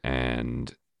secretary,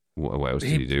 and what else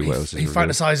did he do? What else? He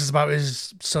fantasizes about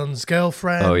his son's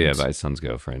girlfriend. Oh yeah, about his son's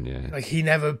girlfriend. Yeah. Like he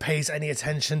never pays any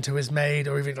attention to his maid,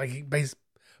 or even like he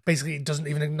basically doesn't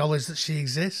even acknowledge that she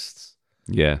exists.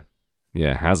 Yeah.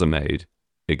 Has a maid,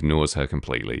 ignores her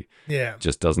completely. Yeah.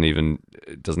 Just doesn't even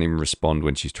respond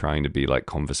when she's trying to be like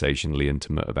conversationally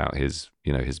intimate about his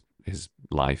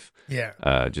life.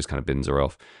 Yeah. Just kind of bins her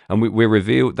off, and we're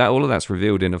revealed that all of that's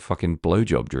revealed in a fucking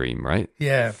blowjob dream, right?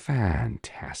 Yeah.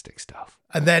 Fantastic stuff.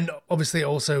 And then obviously it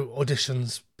also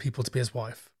auditions people to be his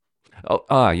wife.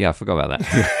 Yeah, I forgot about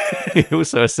that. He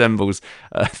also assembles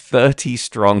a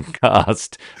 30-strong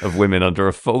cast of women under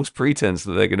a false pretense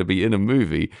that they're going to be in a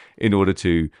movie in order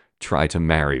to try to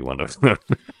marry one of them.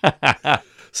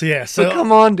 So yeah, But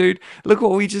come on, dude. Look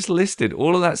what we just listed.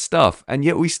 All of that stuff. And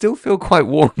yet we still feel quite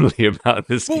warmly about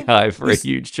this guy for a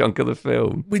huge chunk of the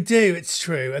film. we do, it's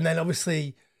true. And then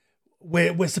obviously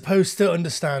we're supposed to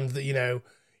understand that,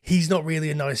 he's not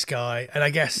really a nice guy. And I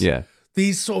guess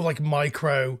these sort of like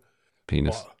micro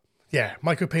Penis.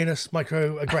 micro penis,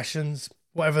 micro aggressions,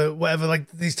 whatever, like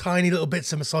these tiny little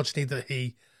bits of misogyny that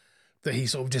he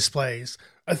sort of displays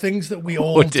are things that we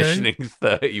all Auditioning do.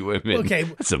 30 women. Okay.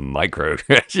 That's a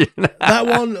microaggression. That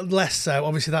one less so.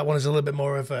 Obviously, that one is a little bit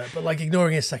more overt. But like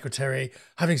ignoring his secretary,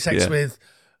 having sex with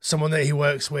someone that he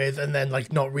works with, and then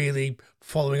like not really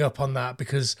following up on that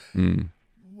because,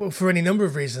 well, for any number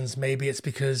of reasons. Maybe it's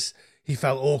because he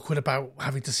felt awkward about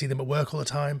having to see them at work all the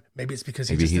time. Maybe it's because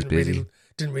he Maybe just he's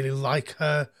didn't really like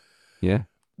her. Yeah.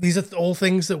 These are all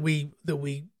things that we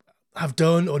have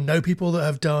done, or know people that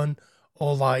have done,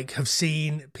 or like have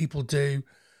seen people do,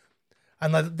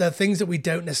 and they're things that we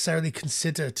don't necessarily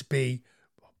consider to be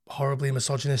horribly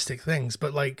misogynistic things.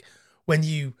 But like when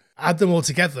you add them all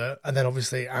together, and then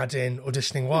obviously add in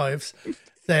auditioning wives,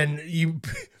 then you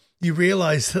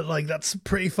realize that like that's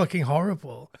pretty fucking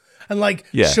horrible. And like,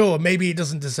 sure, maybe it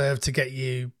doesn't deserve to get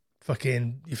you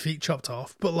fucking your feet chopped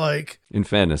off, but like, In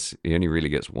fairness, he only really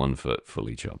gets one foot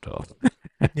fully chopped off.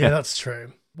 yeah, that's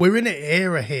true. We're in an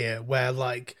era here where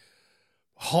like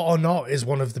Hot or Not is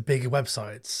one of the bigger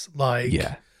websites. Like,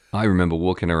 Yeah. I remember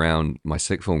walking around my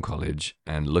sixth form college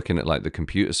and looking at like the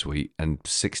computer suite, and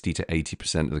 60 to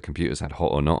 80% of the computers had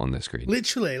Hot or Not on their screen.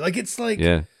 literally, like it's like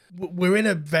we're in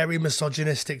a very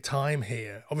misogynistic time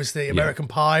here. Obviously, American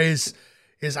Pie is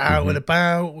out and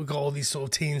about. We've got all these sort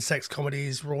of teen sex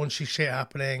comedies, raunchy shit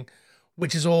happening,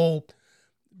 which is all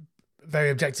very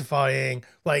objectifying.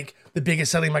 Like the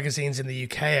biggest selling magazines in the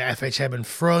UK are FHM and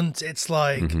Front. It's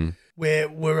like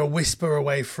we're a whisper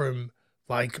away from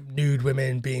like nude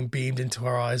women being beamed into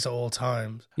our eyes at all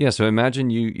times. Yeah, so imagine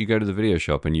you go to the video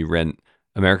shop and you rent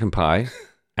American Pie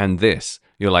and this.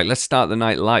 You're like, let's start the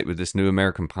night light with this new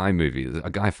American Pie movie. A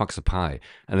guy fucks a pie.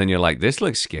 And then you're like, this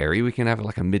looks scary. We can have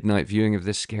like a midnight viewing of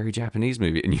this scary Japanese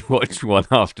movie. And you watch one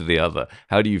after the other.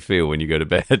 How do you feel when you go to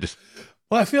bed?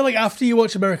 Well, I feel like after you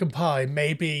watch American Pie,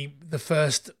 maybe the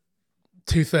first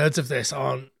 2/3 of this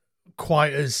aren't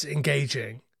quite as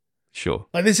engaging. Sure.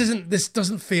 Like this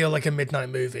doesn't feel like a midnight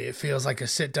movie. It feels like a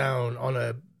sit down on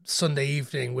a Sunday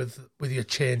evening with your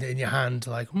chin in your hand,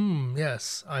 like,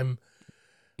 yes, I'm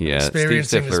Steve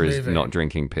experiencing this Stifler is movie. not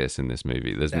drinking piss in this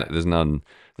movie. There's no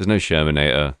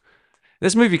Shermanator.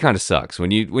 This movie kind of sucks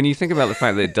when you think about the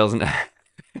fact that it doesn't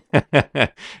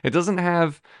it doesn't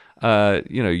have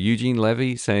Eugene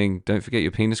Levy saying don't forget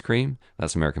your penis cream.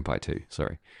 That's American Pie 2.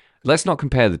 Sorry. Let's not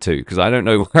compare the two because I don't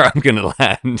know where I'm going to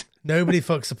land. Nobody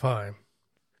fucks a pie.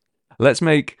 Let's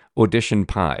make Audition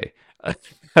Pie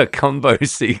a combo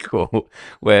sequel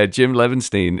where Jim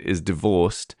Levenstein is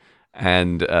divorced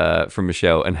and from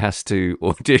Michelle, and has to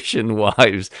audition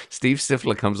wives. Steve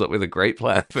Stifler comes up with a great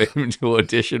plan for him to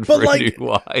audition for a new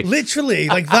wife. Literally,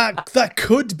 like that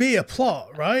could be a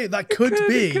plot, right? That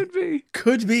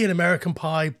could be an American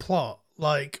Pie plot,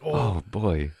 like, or Oh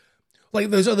boy, like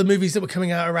those other movies that were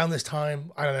coming out around this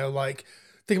time. I don't know, like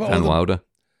think about Van Wilder.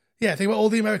 Yeah, think about all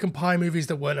the American Pie movies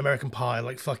that weren't American Pie,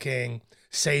 like fucking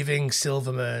Saving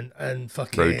Silverman and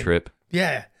fucking Road Trip.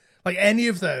 Yeah, like any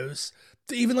of those,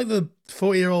 even like the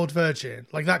 40-Year-Old Virgin,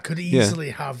 like that could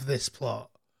easily have this plot,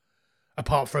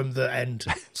 apart from the end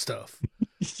stuff.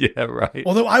 Yeah, right.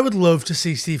 Although I would love to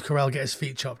see Steve Carell get his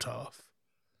feet chopped off.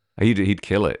 He'd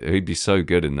kill it. He'd be so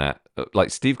good in that. Like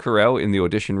Steve Carell in the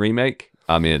Audition remake,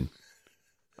 I'm in.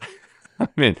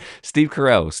 I'm in. Steve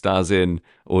Carell stars in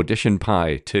Audition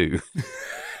Pie 2.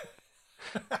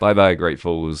 Bye bye, Great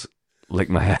Falls. Lick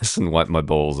my ass and wipe my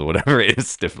balls, or whatever it is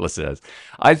Stifler says.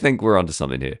 I think we're onto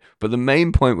something here. But the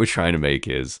main point we're trying to make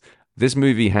is this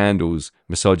movie handles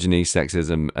misogyny,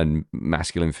 sexism, and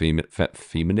masculine,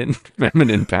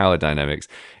 feminine power dynamics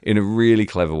in a really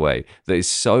clever way that is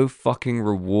so fucking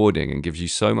rewarding and gives you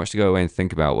so much to go away and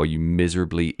think about while you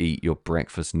miserably eat your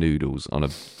breakfast noodles on a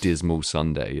dismal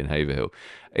Sunday in Haverhill.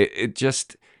 It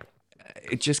just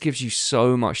gives you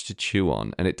so much to chew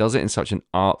on, and it does it in such an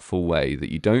artful way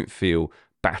that you don't feel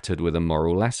battered with a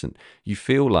moral lesson. You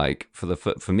feel like,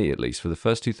 for me at least, for the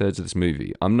first 2/3 of this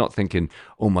movie, I'm not thinking,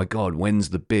 oh my god, when's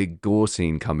the big gore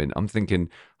scene coming? I'm thinking,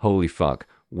 holy fuck,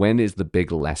 when is the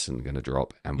big lesson going to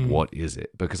drop, and what is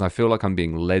it? Because I feel like I'm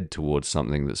being led towards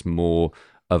something that's more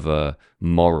of a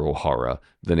moral horror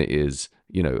than it is,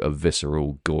 a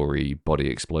visceral, gory body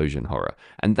explosion horror.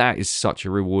 And that is such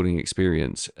a rewarding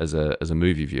experience as a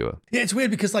movie viewer. Yeah, it's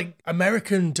weird because like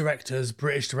American directors,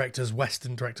 British directors,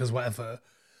 Western directors, whatever,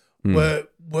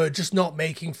 were just not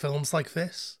making films like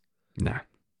this. Nah.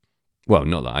 Well,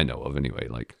 not that I know of anyway.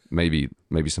 Like maybe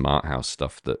some art house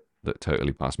stuff that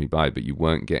totally passed me by, but you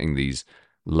weren't getting these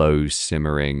low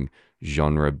simmering,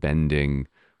 genre bending,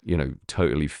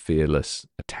 totally fearless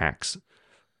attacks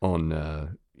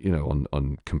on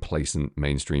on complacent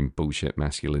mainstream bullshit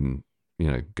masculine,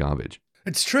 garbage.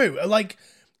 It's true. Like,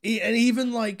 and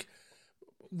even like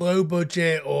low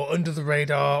budget or under the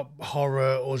radar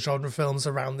horror or genre films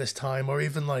around this time, or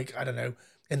even like, I don't know,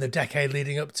 in the decade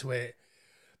leading up to it,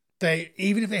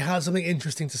 even if they had something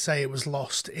interesting to say, it was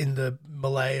lost in the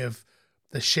melee of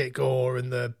the shit gore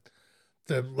and the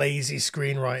lazy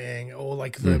screenwriting, or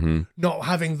like the not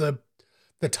having the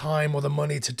time or the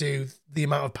money to do the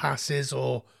amount of passes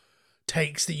or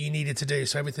takes that you needed to do.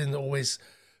 So everything always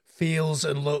feels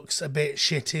and looks a bit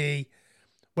shitty.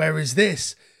 Whereas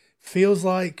this feels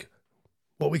like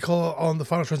what we call on the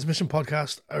Final Transmission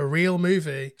podcast, a real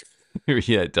movie.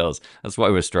 Yeah, it does. That's why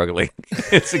we're struggling.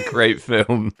 It's a great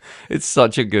film. It's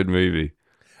such a good movie.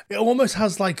 It almost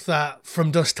has like that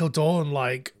From Dusk Till Dawn,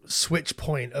 like switch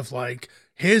point of like,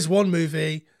 here's one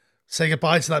movie, say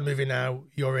goodbye to that movie now,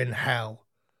 you're in hell.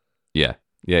 Yeah.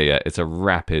 It's a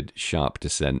rapid, sharp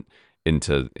descent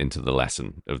into the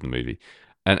lesson of the movie.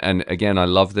 And again, I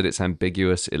love that it's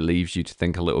ambiguous. It leaves you to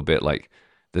think a little bit. Like,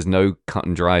 there's no cut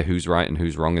and dry who's right and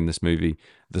who's wrong in this movie.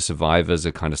 The survivors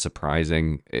are kind of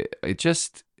surprising. It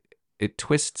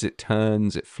twists, it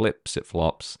turns, it flips, it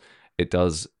flops. It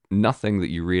does nothing that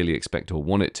you really expect or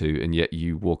want it to, and yet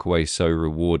you walk away so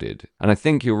rewarded. And I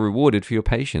think you're rewarded for your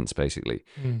patience, basically.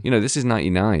 This is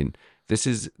 99. This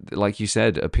is, like you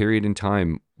said, a period in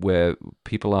time where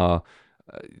people are,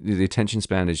 the attention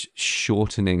span is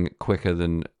shortening quicker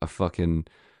than a fucking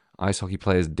ice hockey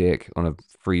player's dick on a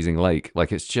freezing lake.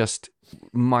 Like, it's just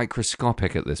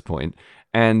microscopic at this point.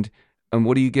 And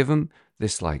what do you give them?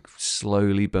 This like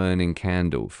slowly burning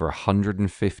candle for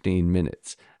 115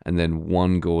 minutes, and then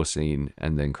one gore scene,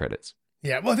 and then credits.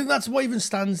 Yeah, well, I think that's what even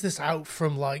stands this out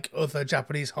from like other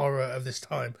Japanese horror of this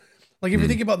time. Like, if you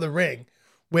think about The Ring,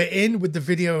 we're in with the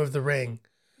video of The Ring,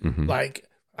 like,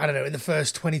 I don't know, in the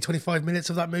first 20, 25 minutes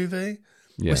of that movie.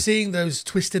 Yeah. We're seeing those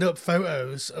twisted up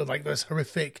photos of like those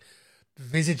horrific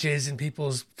visages in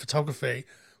people's photography,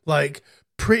 like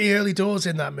pretty early doors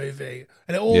in that movie.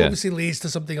 And it all obviously leads to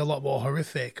something a lot more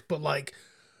horrific. But like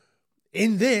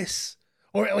in this,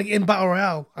 or like in Battle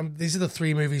Royale, these are the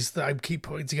three movies that I keep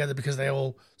putting together because they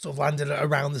all sort of landed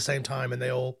around the same time, and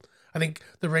they all, I think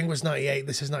The Ring was 98,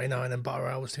 this is 99, and Battle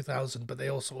Royale was 2000, but they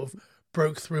all sort of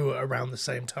broke through around the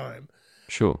same time.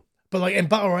 Sure. But like in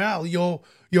Battle Royale, you're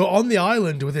on the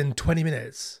island within 20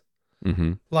 minutes.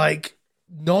 Like,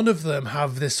 none of them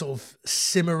have this sort of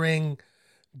simmering,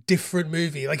 different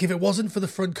movie. Like, if it wasn't for the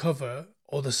front cover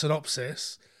or the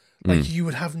synopsis, like you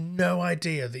would have no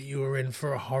idea that you were in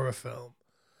for a horror film.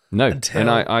 No, until and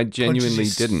I punches genuinely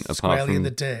you didn't, apart squarely in from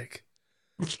the dick.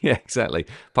 yeah, exactly.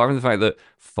 Apart from the fact that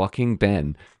fucking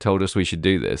Ben told us we should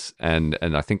do this, and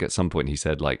I think at some point he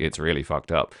said like it's really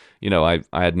fucked up. I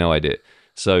had no idea.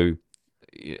 So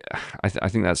yeah, I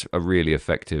think that's a really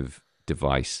effective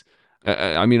device.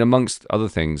 I mean, amongst other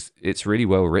things, it's really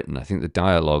well written. I think the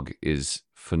dialogue is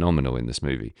phenomenal in this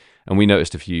movie, and we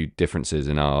noticed a few differences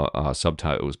in our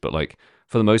subtitles, but like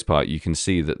for the most part, you can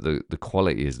see that the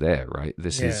quality is there. Right,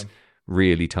 this is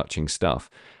really touching stuff.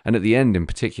 And at the end, in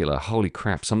particular, holy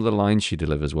crap! Some of the lines she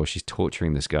delivers while she's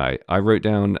torturing this guy. I wrote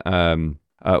down,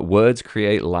 "Words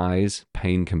create lies.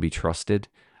 Pain can be trusted."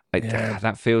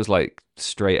 That feels like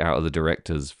straight out of the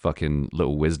director's fucking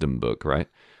little wisdom book, right?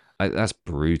 That's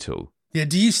brutal. Yeah.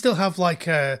 Do you still have like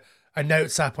a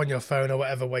notes app on your phone or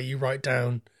whatever where you write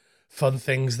down fun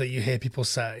things that you hear people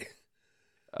say?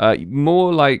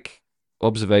 More like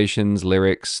observations,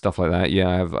 lyrics, stuff like that. Yeah,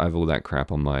 I have all that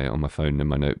crap on my phone and in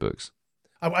my notebooks.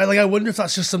 I wonder if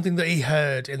that's just something that he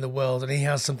heard in the world, and he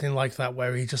has something like that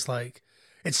where he just like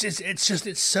it's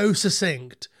so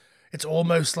succinct. It's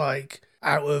almost like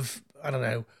out of, I don't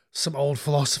know, some old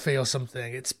philosophy or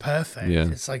something. It's perfect. Yeah.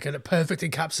 It's like a perfect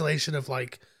encapsulation of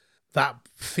like that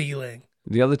feeling.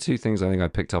 The other two things I think I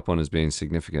picked up on as being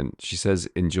significant. She says,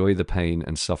 "Enjoy the pain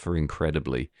and suffer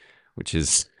incredibly," which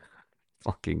is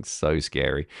fucking so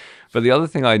scary. But the other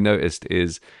thing I noticed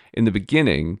is in the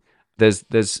beginning, there's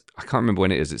I can't remember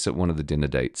when it is. It's at one of the dinner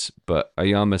dates, but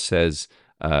Ayama says,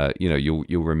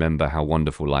 you'll remember how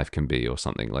wonderful life can be, or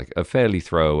something like a fairly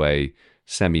throwaway,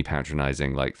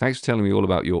 semi-patronizing, like, thanks for telling me all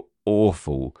about your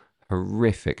awful,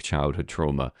 horrific childhood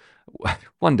trauma.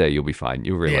 One day you'll be fine.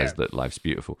 You'll realize that life's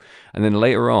beautiful. And then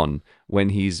later on, when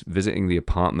he's visiting the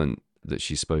apartment that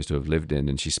she's supposed to have lived in,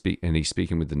 and he's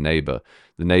speaking with the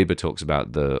neighbor talks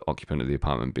about the occupant of the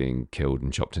apartment being killed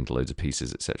and chopped into loads of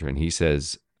pieces, etc. And he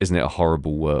says, "Isn't it a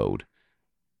horrible world?"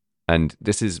 And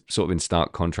this is sort of in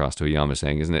stark contrast to Ayama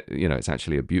saying, "Isn't it, it's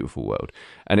actually a beautiful world."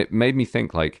 And it made me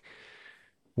think, like,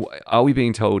 are we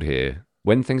being told here,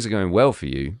 when things are going well for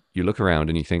you, you look around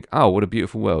and you think, "Oh, what a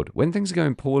beautiful world." When things are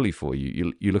going poorly for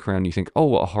you, you look around and you think, "Oh,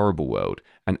 what a horrible world."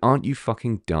 And aren't you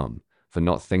fucking dumb for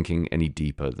not thinking any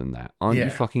deeper than that? Aren't you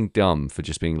fucking dumb for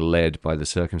just being led by the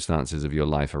circumstances of your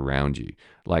life around you?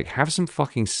 Like, have some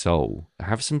fucking soul,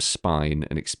 have some spine,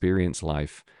 and experience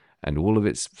life and all of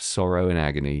its sorrow and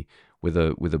agony with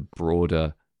a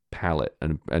broader palette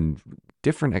and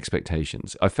different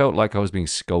expectations. I felt like I was being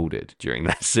scolded during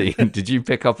that scene. Did you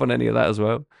pick up on any of that as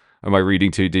well? Am I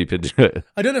reading too deep into it?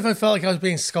 I don't know if I felt like I was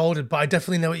being scolded, but I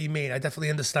definitely know what you mean. I definitely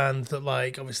understand that,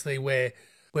 like, obviously we're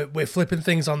flipping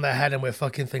things on their head and we're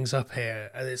fucking things up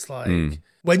here. And it's like,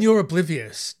 when you're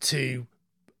oblivious to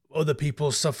other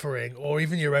people's suffering, or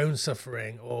even your own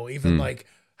suffering, or even like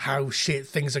how shit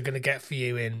things are going to get for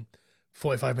you in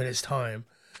 45 minutes time,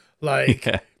 like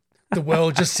the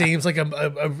world just seems like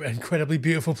a incredibly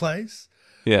beautiful place.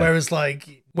 Yeah. Whereas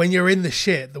like when you're in the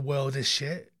shit, the world is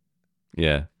shit.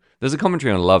 Yeah. There's a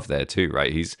commentary on love there too,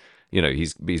 right? He's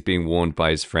being warned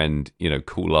by his friend,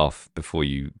 cool off before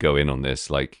you go in on this.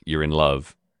 Like, you're in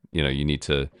love, you need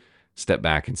to step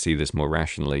back and see this more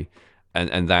rationally.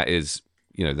 And that is,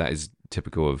 that is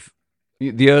typical of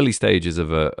the early stages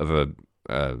of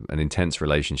an intense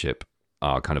relationship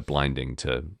are kind of blinding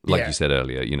to, like you said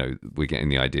earlier, we're getting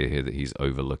the idea here that he's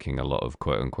overlooking a lot of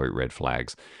quote unquote red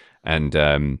flags. And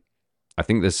I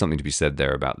think there's something to be said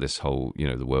there about this whole,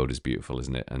 the world is beautiful,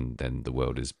 isn't it? And then the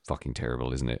world is fucking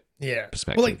terrible, isn't it? Yeah.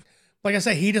 Perspective. Well, like I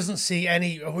say, he doesn't see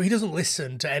he doesn't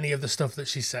listen to any of the stuff that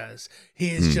she says.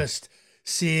 He is just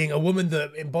seeing a woman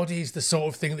that embodies the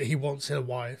sort of thing that he wants in a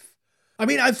wife. I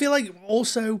mean, I feel like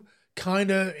also kind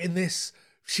of in this,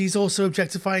 she's also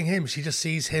objectifying him. She just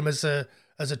sees him as a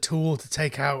tool to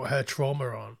take out her trauma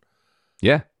on.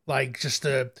 Yeah. Like just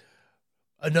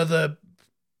another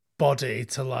body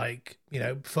to, like,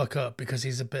 fuck up because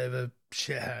he's a bit of a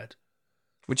shithead.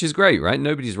 Which is great, right?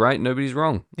 Nobody's right, nobody's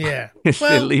wrong. Yeah.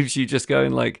 It leaves you just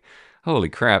going like, holy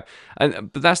crap.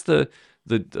 But that's the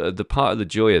part of the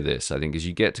joy of this, I think, is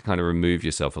you get to kind of remove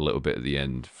yourself a little bit at the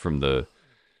end from the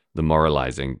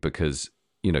moralizing, because,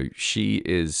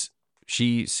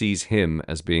 she sees him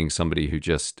as being somebody who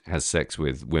just has sex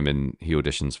with women he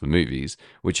auditions for movies,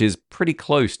 which is pretty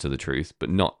close to the truth,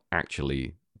 but not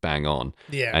actually bang on.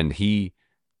 Yeah. And he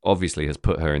obviously has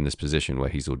put her in this position where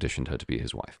he's auditioned her to be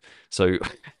his wife. So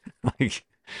like,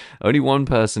 only one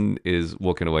person is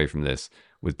walking away from this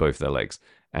with both their legs,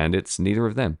 and it's neither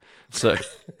of them. So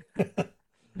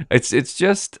it's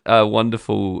just a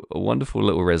wonderful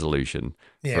little resolution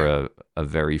for a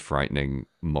very frightening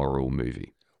moral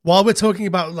movie. While we're talking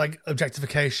about like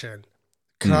objectification,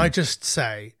 can I just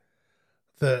say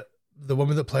that the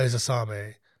woman that plays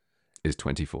Asami is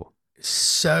 24.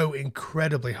 So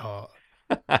incredibly hot.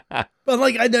 But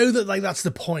like, I know that like that's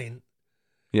the point.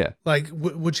 Yeah. Like,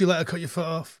 would you let her cut your foot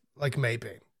off? Like,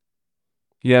 maybe.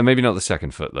 Yeah, maybe not the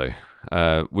second foot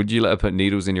though. Would you let her put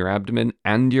needles in your abdomen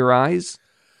and your eyes?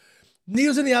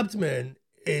 Needles in the abdomen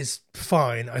is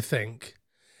fine, I think.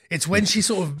 It's when she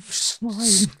sort of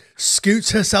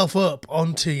scoots herself up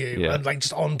onto you and like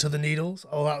just onto the needles.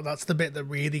 Oh, that's the bit that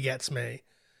really gets me.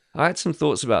 I had some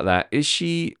thoughts about that. Is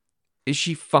she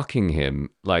fucking him?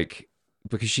 Like,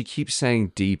 because she keeps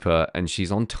saying deeper and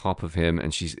she's on top of him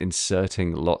and she's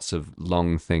inserting lots of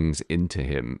long things into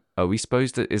him. Are we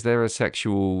supposed to, is there a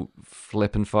sexual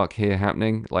flip and fuck here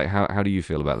happening? Like, how do you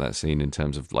feel about that scene in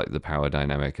terms of like the power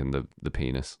dynamic and the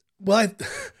penis? Well,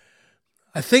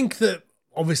 I think that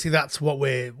obviously that's what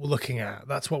we're looking at.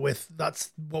 That's what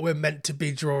we're meant to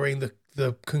be drawing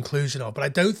the conclusion of. But I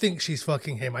don't think she's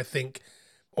fucking him. I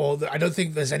don't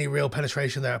think there's any real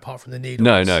penetration there apart from the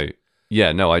needles. No.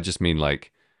 Yeah, no, I just mean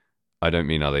like, I don't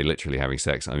mean are they literally having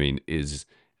sex? I mean,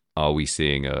 are we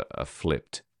seeing a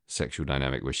flipped sexual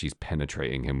dynamic where she's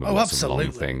penetrating him with lots of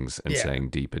long things and saying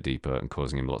deeper, deeper and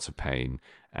causing him lots of pain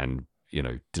and, you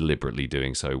know, deliberately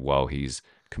doing so while he's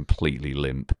completely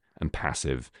limp and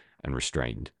passive and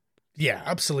restrained? Yeah,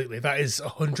 absolutely. That is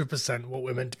 100% what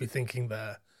we're meant to be thinking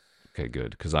there. Okay,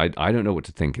 good. Because I don't know what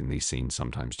to think in these scenes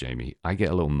sometimes, Jamie. I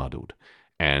get a little muddled.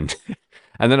 And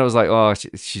then I was like, oh,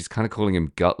 she's kind of calling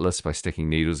him gutless by sticking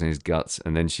needles in his guts.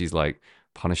 And then she's like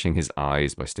punishing his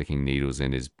eyes by sticking needles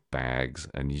in his bags.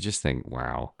 And you just think,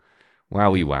 wow.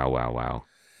 Wowie, wow, wow, wow.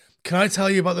 Can I tell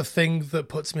you about the thing that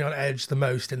puts me on edge the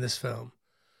most in this film?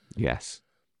 Yes.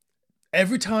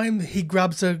 Every time he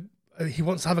grabs he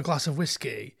wants to have a glass of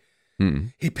whiskey,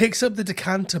 he picks up the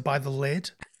decanter by the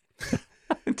lid.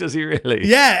 Does he really?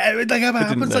 Yeah, it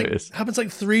happens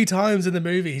like 3 times in the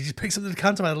movie. He just picks up the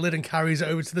decanter by the lid and carries it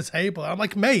over to the table. I'm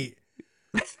like, mate,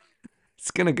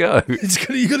 it's gonna go.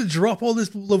 You're gonna drop all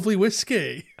this lovely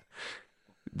whiskey.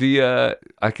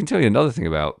 I can tell you another thing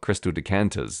about crystal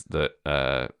decanters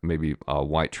that maybe our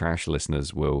white trash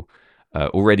listeners will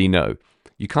already know.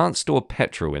 You can't store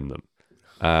petrol in them.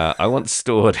 I once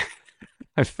stored.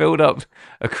 I filled up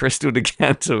a crystal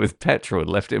decanter with petrol and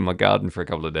left it in my garden for a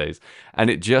couple of days, and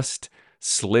it just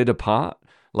slid apart.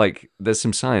 Like, there's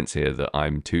some science here that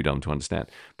I'm too dumb to understand,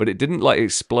 but it didn't like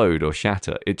explode or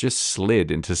shatter. It just slid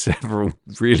into several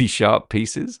really sharp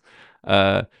pieces.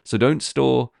 So don't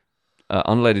store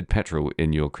unleaded petrol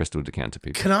in your crystal decanter,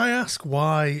 people. Can I ask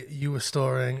why you were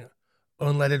storing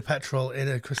unleaded petrol in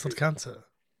a crystal decanter?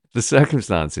 The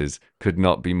circumstances could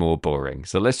not be more boring.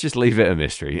 So let's just leave it a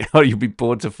mystery. Oh, you'll be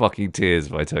bored to fucking tears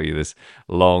if I tell you this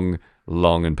long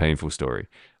and painful story.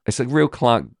 It's a real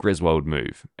Clark Griswold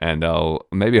move, and I'll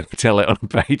tell it on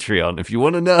Patreon. If you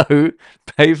want to know,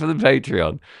 pay for the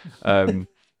Patreon.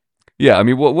 Yeah, I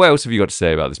mean, what else have you got to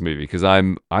say about this movie? Because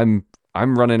I'm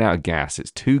running out of gas.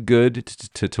 It's too good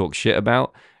to talk shit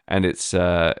about, and it's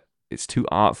too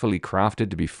artfully crafted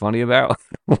to be funny about.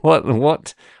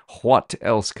 What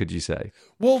else could you say?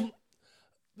 Well,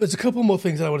 there's a couple more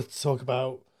things that I wanted to talk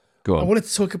about. Go on. I wanted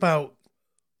to talk about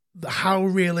how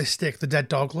realistic the dead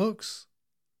dog looks.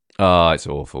 Oh, it's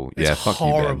awful. It's fuck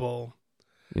horrible.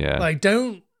 You, Ben. Yeah. Like,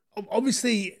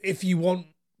 obviously, if you want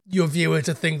your viewer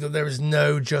to think that there is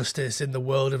no justice in the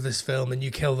world of this film, and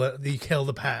you kill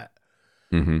the pet.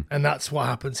 Mm-hmm. And that's what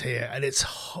happens here. And it's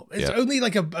only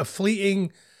like a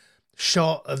fleeting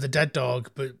shot of the dead dog,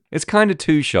 but it's kind of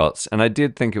 2 shots, and I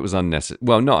did think it was unnecessary.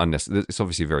 Well, not unnecessary. It's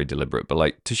obviously very deliberate, but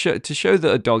like to show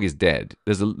that a dog is dead,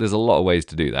 there's a lot of ways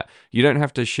to do that. You don't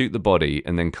have to shoot the body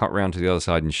and then cut around to the other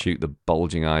side and shoot the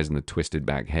bulging eyes and the twisted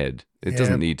back head. It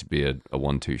doesn't need to be a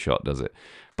 1-2 shot, does it?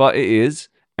 But it is,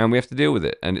 and we have to deal with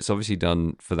it. And it's obviously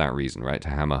done for that reason, right? To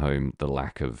hammer home the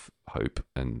lack of hope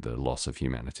and the loss of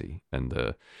humanity and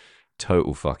the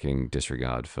total fucking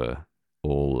disregard for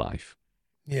all life.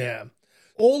 Yeah.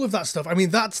 All of that stuff. I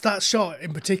mean, that shot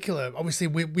in particular, obviously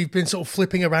we've been sort of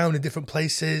flipping around in different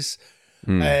places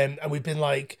and we've been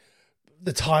like,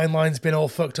 the timeline's been all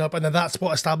fucked up. And then that's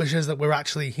what establishes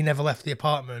that he never left the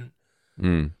apartment.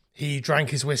 He drank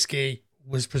his whiskey,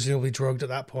 was presumably drugged at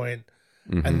that point,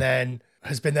 and then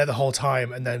has been there the whole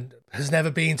time and then has never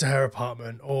been to her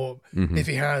apartment. Or if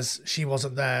he has, she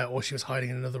wasn't there or she was hiding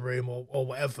in another room or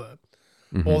whatever.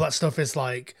 All that stuff is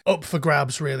like up for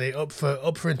grabs, really, up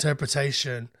for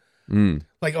interpretation.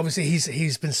 Like, obviously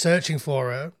he's been searching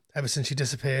for her ever since she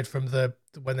disappeared from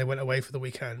when they went away for the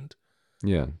weekend.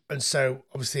 Yeah. And so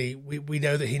obviously we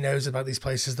know that he knows about these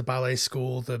places, the ballet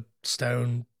school, the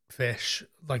stone fish,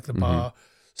 like the bar.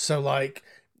 So like,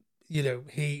 you know,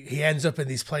 he ends up in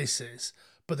these places,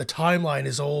 but the timeline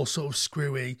is all sort of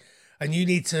screwy, and you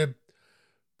need to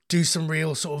do some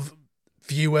real sort of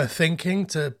viewer thinking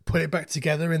to put it back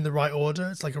together in the right order.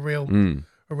 It's like a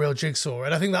real jigsaw,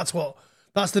 and I think that's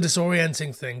the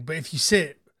disorienting thing. But if you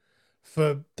sit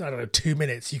for, I don't know, 2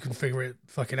 minutes, you can figure it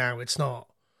fucking out. It's not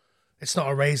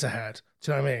a razor head.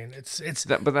 Do you know what I mean? It's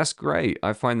that, but that's great.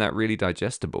 I find that really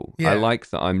digestible. Yeah. I like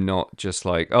that I'm not just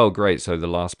like, oh, great, so the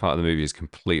last part of the movie is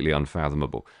completely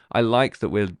unfathomable. I like that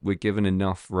we're given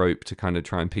enough rope to kind of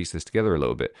try and piece this together a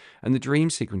little bit. And the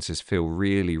dream sequences feel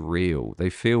really real.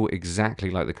 They feel exactly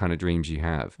like the kind of dreams you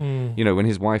have. You know, when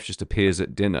his wife just appears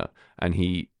at dinner and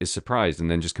he is surprised and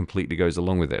then just completely goes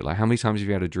along with it. Like, how many times have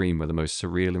you had a dream where the most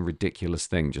surreal and ridiculous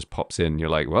thing just pops in? You're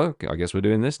like, well, I guess we're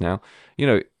doing this now. You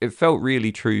know, it felt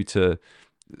really true to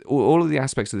all of the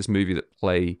aspects of this movie that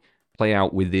play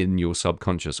out within your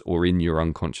subconscious or in your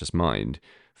unconscious mind.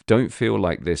 Don't feel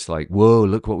like this, like, whoa,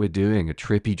 look what we're doing, a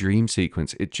trippy dream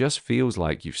sequence. It just feels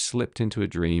like you've slipped into a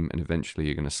dream and eventually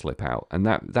you're going to slip out. And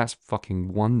that's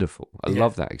fucking wonderful. I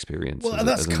love that experience. Well, and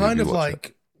that's kind of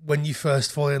like when you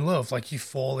first fall in love, like you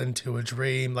fall into a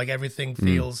dream, like everything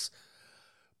feels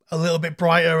a little bit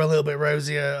brighter, a little bit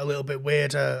rosier, a little bit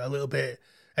weirder,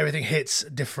 everything hits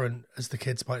different, as the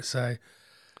kids might say.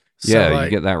 So, yeah, like,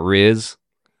 you get that riz.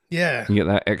 Yeah. You get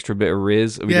that extra bit of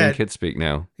riz. Are we doing kids speak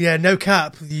now? Yeah, no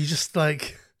cap. You just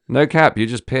like... No cap, you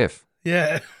just piff.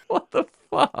 Yeah. What the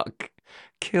fuck?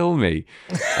 Kill me.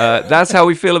 That's how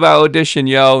we feel about Audition,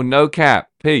 yo. No cap.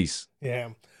 Peace. Yeah.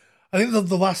 I think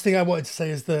the last thing I wanted to say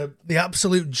is the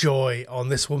absolute joy on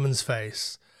this woman's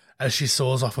face as she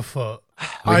saws off a foot.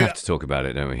 We have to talk about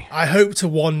it, don't we? I hope to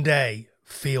one day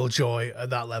feel joy at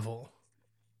that level.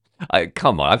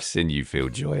 Come on, I've seen you feel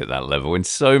joy at that level in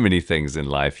so many things in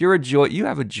life. You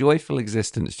have a joyful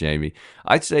existence, Jamie.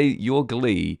 I'd say your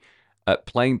glee at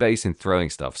playing bass and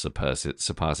throwing stuff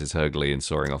surpasses her glee in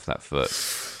soaring off that foot.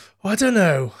 Well, I don't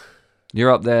know. You're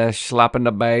up there slapping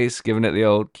the bass, giving it the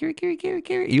old kiri kiri kiri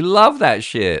kiri. You love that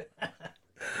shit.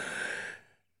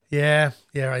 Yeah,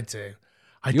 I do.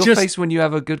 Your face when you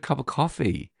have a good cup of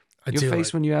coffee. Your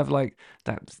face when you have like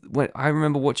that. I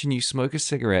remember watching you smoke a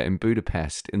cigarette in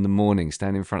Budapest in the morning,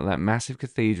 standing in front of that massive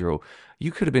cathedral.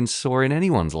 You could have been sawing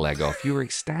anyone's leg off. You were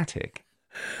ecstatic.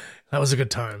 That was a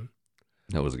good time.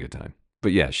 That was a good time.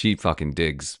 But yeah, she fucking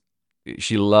digs.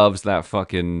 She loves that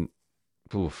fucking.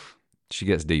 Oof. She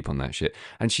gets deep on that shit.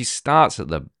 And she starts at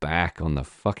the back on the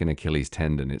fucking Achilles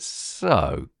tendon. It's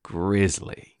so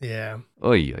grisly. Yeah.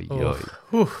 Oy, oy, oy.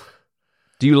 Oof.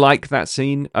 Do you like that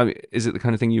scene? I mean, is it the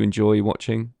kind of thing you enjoy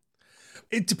watching?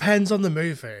 It depends on the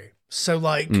movie. So,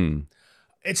 like,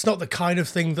 it's not the kind of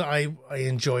thing that I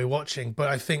enjoy watching, but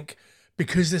I think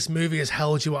because this movie has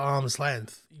held you at arm's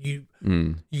length, you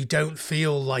don't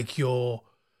feel like you're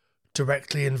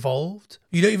directly involved.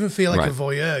 You don't even feel like a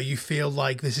voyeur. You feel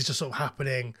like this is just sort of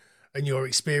happening and you're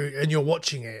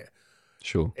watching it.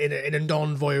 Sure. In a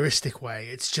non-voyeuristic way.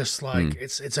 It's just like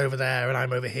it's over there and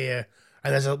I'm over here.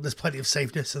 And there's plenty of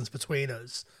safe distance between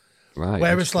us. Right.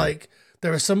 Whereas, like,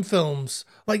 there are some films,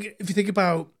 like, if you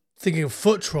thinking of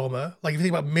foot trauma, like, if you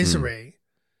think about Misery,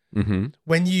 when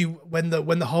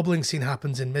the hobbling scene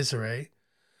happens in Misery,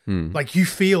 like, you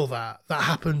feel that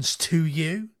happens to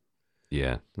you.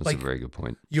 Yeah, that's like, a very good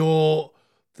point. You're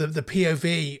the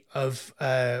POV of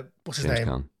what's his name? James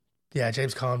Caan. Yeah,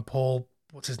 James Caan. Paul.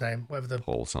 What's his name?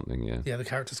 Paul something. Yeah. Yeah, the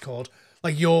character's called.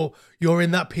 Like you're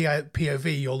in that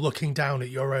POV. You're looking down at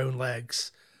your own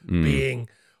legs being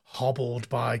hobbled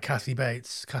by Kathy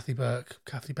Bates. Kathy Bates.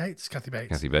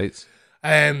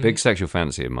 Big sexual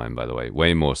fantasy of mine, by the way.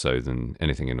 Way more so than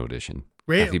anything in Audition.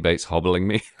 Really? Kathy Bates hobbling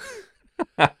me.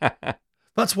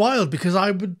 That's wild because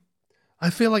I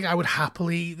feel like I would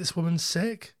happily eat this woman's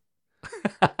sick.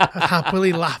 I'd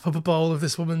happily lap up a bowl of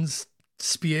this woman's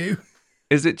spew.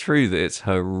 Is it true that it's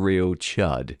her real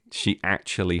chud? She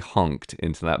actually honked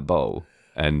into that bowl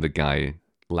and the guy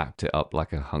lapped it up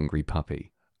like a hungry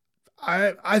puppy.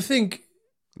 I think...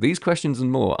 These questions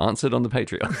and more answered on the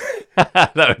Patreon.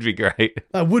 That would be great.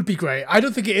 That would be great. I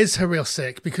don't think it is her real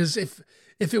sick because if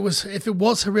it was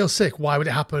her real sick, why would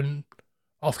it happen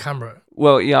off camera?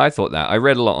 Well, yeah, I thought that. I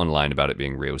read a lot online about it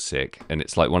being real sick, and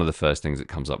it's like one of the first things that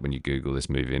comes up when you Google this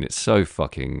movie, and it's so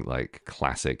fucking like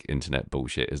classic internet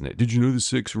bullshit, isn't it? Did you know the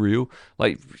sick's real?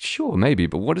 Like, sure, maybe,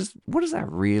 but what does that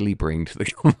really bring to the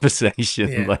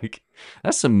conversation? Yeah. Like,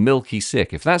 that's some milky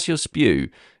sick. If that's your spew,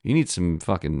 you need some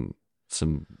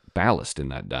ballast in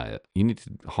that diet. You need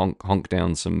to honk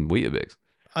down some Weetabix.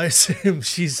 I assume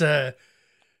she's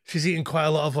eating quite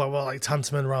a lot of like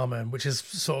tantum and ramen, which is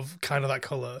sort of kind of that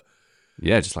color.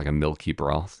 Yeah, just like a milky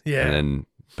broth. Yeah. And then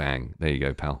bang, there you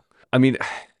go, pal. I mean,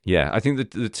 Yeah, I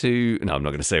think the two. No, I'm not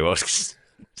going to say what.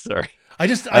 Sorry. I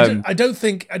don't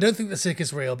think the sick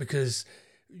is real because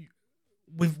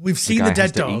we've seen the guy the dead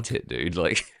has to dog. Eat it, dude.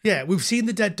 Like, yeah, we've seen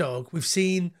the dead dog. We've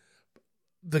seen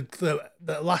the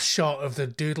last shot of the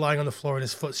dude lying on the floor and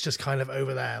his foot's just kind of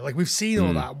over there. Like we've seen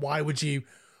all that. Why would you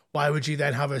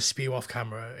then have a spew off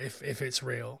camera if it's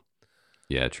real?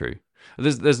 Yeah, true.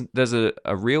 There's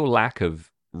a real lack of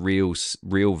real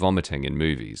vomiting in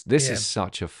movies. This is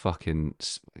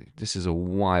a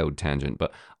wild tangent,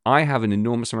 but I have an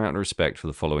enormous amount of respect for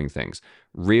the following things: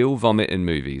 real vomit in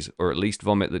movies, or at least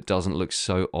vomit that doesn't look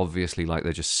so obviously like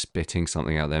they're just spitting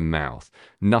something out of their mouth.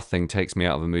 Nothing takes me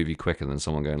out of a movie quicker than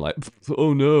someone going like,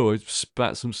 "Oh no, I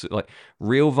spat some," like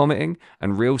real vomiting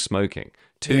and real smoking.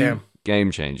 Two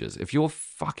game changers. If you're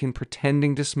fucking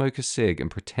pretending to smoke a cig and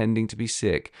pretending to be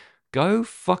sick, go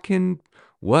fucking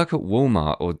work at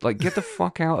Walmart or like get the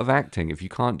fuck out of acting if you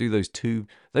can't do those two.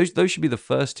 Those should be the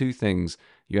first two things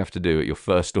you have to do at your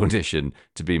first audition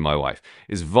to be my wife: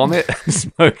 is vomit and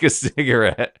smoke a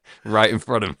cigarette right in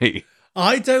front of me.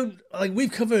 I don't like.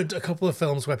 We've covered a couple of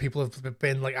films where people have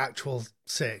been like actual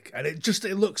sick, and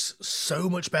it looks so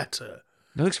much better.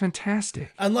 It looks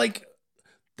fantastic. And like,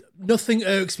 nothing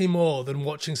irks me more than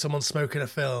watching someone smoke in a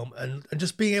film and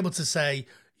just being able to say,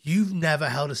 you've never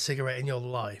held a cigarette in your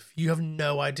life. You have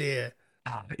no idea.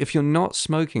 If you're not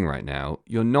smoking right now,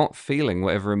 you're not feeling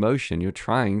whatever emotion you're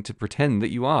trying to pretend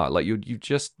that you are. Like you've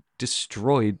just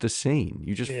destroyed the scene.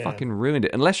 You just fucking ruined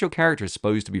it. Unless your character is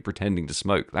supposed to be pretending to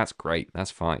smoke, that's great. That's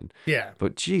fine. Yeah.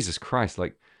 But Jesus Christ,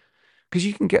 like, because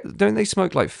you can don't they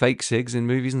smoke like fake cigs in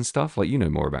movies and stuff? Like, you know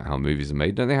more about how movies are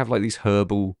made. Don't they have like these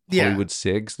herbal Hollywood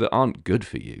cigs that aren't good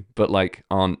for you, but like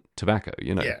aren't tobacco,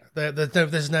 you know? Yeah.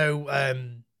 There's no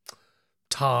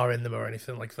tar in them or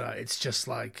anything like that. It's just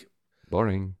like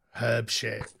boring herb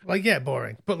shit. Like, yeah,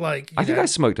 boring. But like, I think I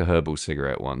smoked a herbal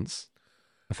cigarette once.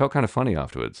 I felt kind of funny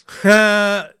afterwards.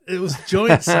 It was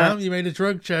joint, Sam. You made a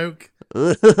drug joke.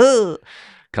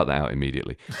 Cut that out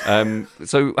immediately.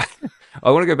 So I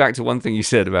want to go back to one thing you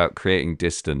said about creating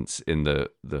distance in the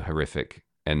horrific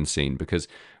end scene, because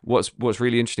what's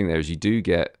really interesting there is you do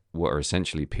get what are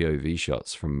essentially POV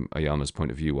shots from Oyama's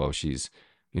point of view while she's,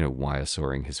 wire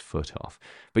sawing his foot off.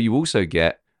 But you also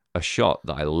get a shot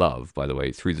that I love, by the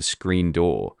way, through the screen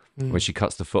door when she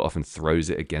cuts the foot off and throws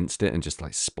it against it and just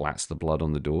like splats the blood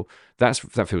on the door. That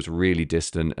feels really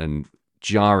distant and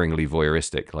jarringly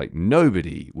voyeuristic. Like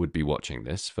nobody would be watching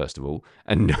this, first of all,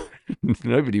 and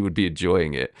nobody would be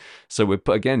enjoying it. So we're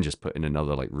just put in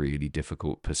another like really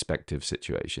difficult perspective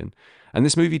situation. And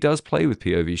this movie does play with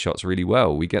POV shots really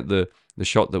well. We get the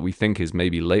shot that we think is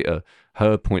maybe later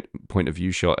her point of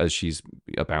view shot as she's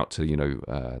about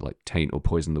to like taint or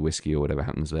poison the whiskey or whatever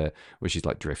happens there, where she's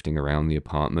like drifting around the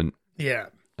apartment. Yeah.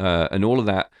 And all of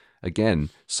that again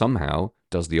somehow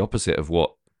does the opposite of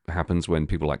what happens when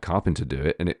people like Carpenter do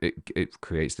it, and it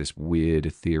creates this weird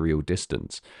ethereal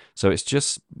distance. So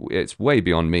it's way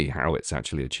beyond me how it's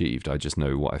actually achieved. I just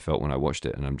know what I felt when I watched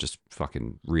it, and I'm just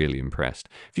fucking really impressed.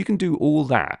 If you can do all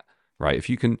that, right, if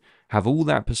you can have all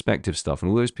that perspective stuff and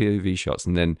all those POV shots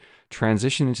and then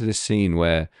transition into this scene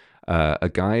where a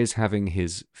guy is having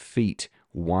his feet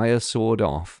wire sawed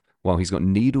off while he's got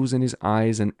needles in his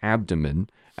eyes and abdomen,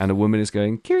 and a woman is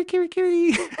going kiri kiri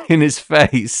kiri in his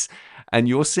face, and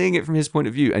you're seeing it from his point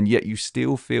of view, and yet you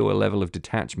still feel a level of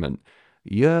detachment.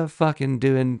 You're fucking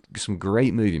doing some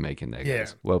great movie making there, guys. Yeah.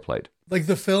 Well played. Like,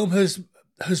 the film has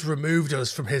removed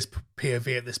us from his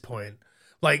POV at this point.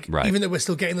 Like, even though we're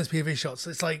still getting those POV shots,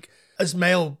 it's like, as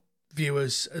male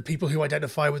viewers, people who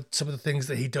identify with some of the things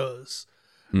that he does,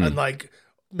 and like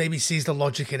maybe sees the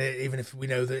logic in it, even if we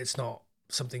know that it's not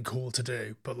something cool to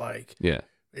do, but like,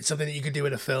 it's something that you could do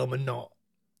in a film and not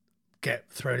get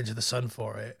thrown into the sun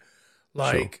for it.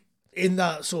 Like, in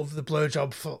that sort of the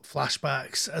blowjob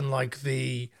flashbacks and like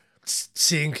the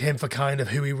seeing him for kind of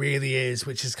who he really is,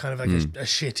 which is kind of like a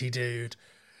shitty dude.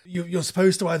 You're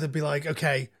supposed to either be like,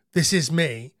 okay, this is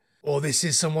me, or this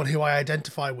is someone who I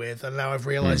identify with, and now I've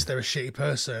realized they're a shitty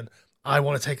person. I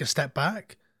want to take a step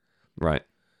back. Right.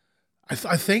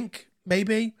 I think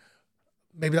maybe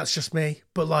that's just me,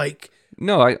 but like,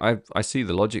 no, I see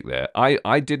the logic there.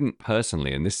 I didn't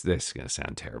personally, and this is going to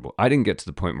sound terrible, I didn't get to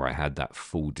the point where I had that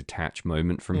full detached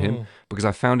moment from him, because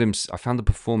I found the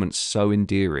performance so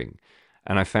endearing,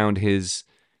 and I found his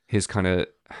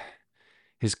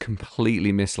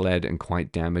completely misled and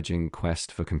quite damaging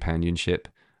quest for companionship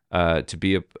to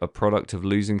be a product of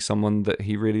losing someone that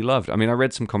he really loved. I mean, I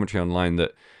read some commentary online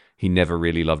that he never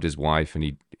really loved his wife and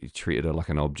he treated her like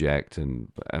an object,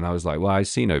 and I was like, well, I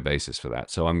see no basis for that,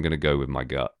 so I'm going to go with my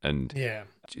gut and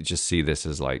just see this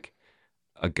as like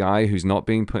a guy who's not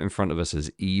being put in front of us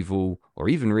as evil or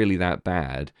even really that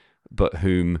bad, but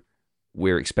whom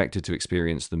we're expected to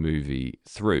experience the movie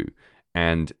through.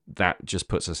 And that just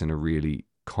puts us in a really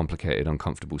complicated,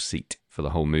 uncomfortable seat for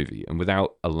the whole movie. And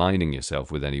without aligning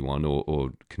yourself with anyone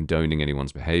or condoning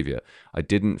anyone's behavior, I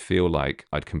didn't feel like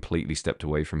I'd completely stepped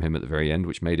away from him at the very end,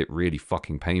 which made it really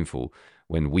fucking painful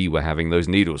when we were having those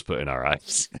needles put in our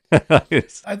eyes.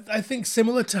 I think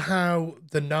similar to how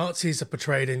the Nazis are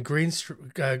portrayed in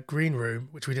Green Room,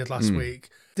 which we did last week,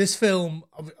 this film,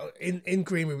 in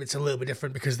Green Room, it's a little bit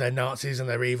different because they're Nazis and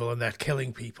they're evil and they're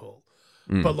killing people.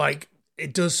 But like,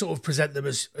 it does sort of present them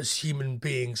as human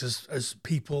beings, as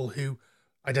people who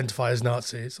identify as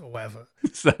Nazis or whatever.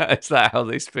 Is that how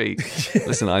they speak?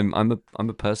 Listen, I'm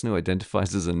a person who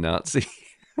identifies as a Nazi.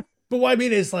 But what I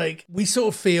mean is, like, we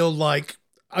sort of feel like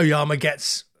Oyama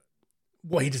gets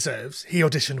what he deserves. He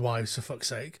auditioned wives, for fuck's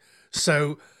sake.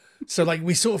 So like,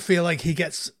 we sort of feel like he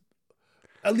gets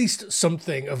at least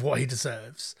something of what he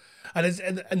deserves. And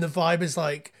the vibe is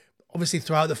like, obviously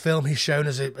throughout the film, he's shown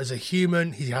as a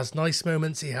human. He has nice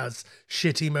moments. He has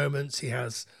shitty moments. He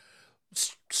has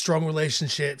strong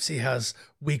relationships. He has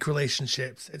weak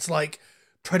relationships. It's like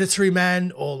predatory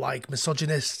men or like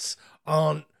misogynists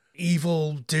aren't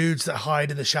evil dudes that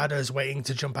hide in the shadows waiting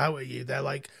to jump out at you.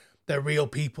 They're real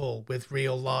people with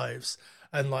real lives.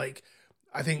 And like,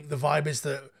 I think the vibe is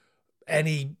that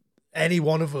any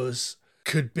one of us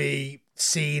could be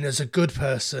seen as a good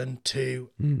person to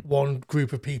one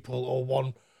group of people or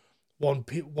one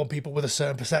people with a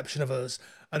certain perception of us,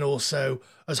 and also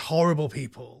as horrible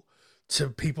people to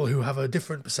people who have a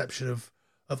different perception of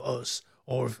us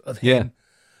or of him. Yeah.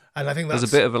 And I think there's a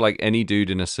bit of a like any dude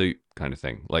in a suit kind of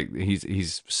thing. Like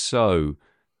he's so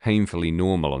painfully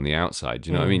normal on the outside. Do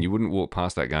you know what I mean? You wouldn't walk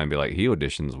past that guy and be like, he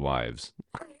auditions wives.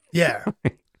 Yeah.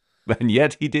 And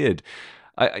yet he did.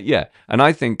 Yeah. And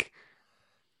I think,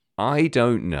 I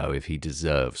don't know if he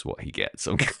deserves what he gets.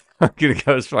 I'm going to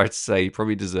go as far as to say he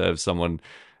probably deserves someone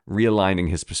realigning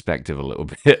his perspective a little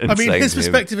bit. And his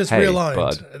perspective is realigned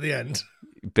bud, at the end.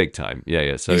 Big time.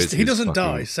 Yeah. So he doesn't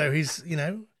die. So he's,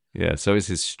 Yeah, so is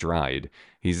his stride.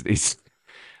 He's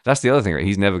that's the other thing, right?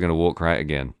 He's never going to walk right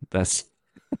again. That's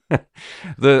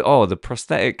the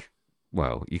prosthetic.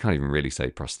 Well, you can't even really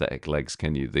say prosthetic legs,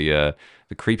 can you? The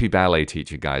creepy ballet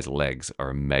teacher guy's legs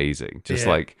are amazing. Just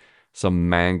like some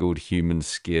mangled human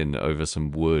skin over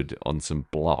some wood on some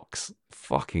blocks.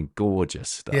 Fucking gorgeous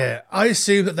stuff. Yeah, I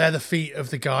assume that they're the feet of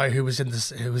the guy who was in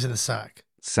the sack.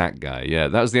 Sack guy. Yeah,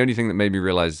 that was the only thing that made me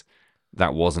realize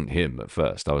that wasn't him at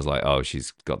first. I was like, oh,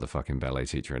 she's got the fucking ballet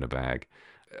teacher in a bag.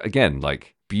 Again,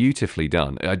 like, beautifully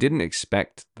done. I didn't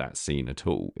expect that scene at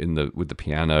all with the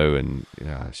piano, and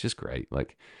it's just great.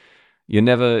 Like, you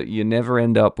never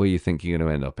end up where you think you're going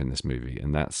to end up in this movie,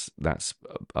 and that's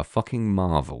a fucking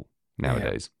marvel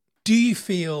nowadays. Yeah. Do you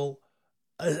feel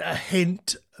a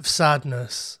hint of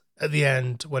sadness at the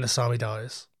end when Asami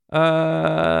dies?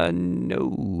 No,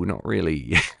 not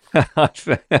really.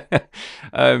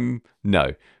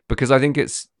 No, because I think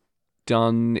it's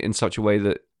done in such a way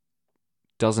that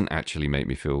doesn't actually make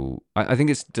me feel. I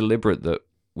think it's deliberate that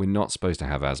we're not supposed to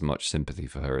have as much sympathy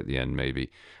for her at the end.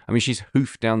 Maybe. I mean, she's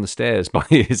hoofed down the stairs by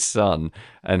his son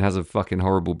and has a fucking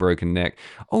horrible broken neck.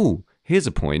 Oh, here's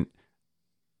a point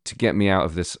to get me out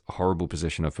of this horrible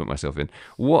position I've put myself in.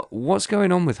 What's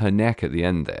going on with her neck at the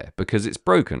end there? Because it's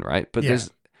broken, right? But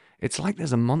it's like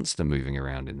there's a monster moving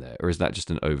around in there. Or is that just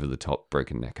an over-the-top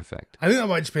broken neck effect? I think that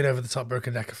might just be an over-the-top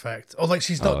broken neck effect. Or like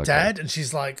she's not dead and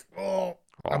she's like,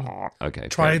 I'm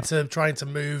trying to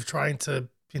move, trying to,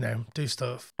 do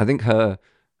stuff. I think her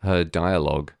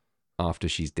dialogue after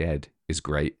she's dead is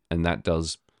great. And that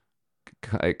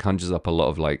it conjures up a lot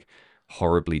of like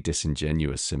horribly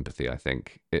disingenuous sympathy, I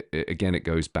think. It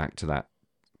goes back to that.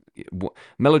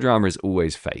 Melodrama is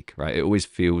always fake, right? It always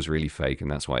feels really fake,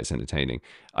 and that's why it's entertaining.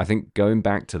 I think going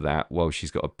back to that while she's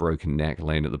got a broken neck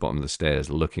laying at the bottom of the stairs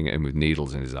looking at him with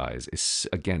needles in his eyes, it's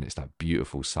that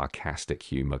beautiful sarcastic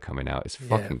humor coming out. It's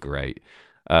fucking great.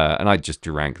 And I just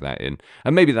drank that in.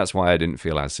 And maybe that's why I didn't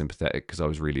feel as sympathetic, because I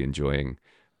was really enjoying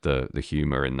the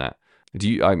humor in that.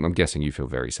 I'm guessing you feel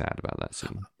very sad about that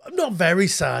scene. I'm not very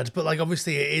sad, but like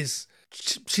obviously it is.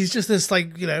 She's just this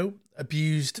like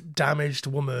abused, damaged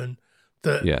woman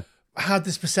that had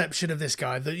this perception of this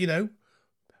guy that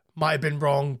might have been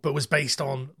wrong, but was based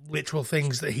on literal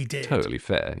things that he did. Totally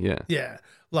fair, yeah. Yeah,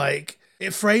 like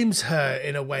it frames her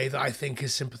in a way that I think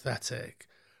is sympathetic,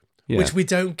 which we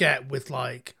don't get with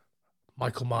like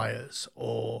Michael Myers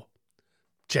or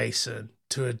Jason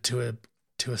to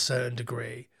a certain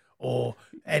degree, or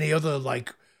any other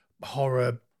like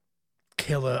horror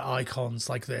killer icons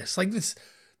like this. Like this,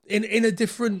 in a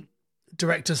different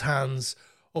director's hands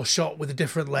or shot with a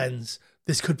different lens,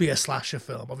 this could be a slasher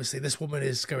film. Obviously, this woman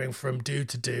is going from dude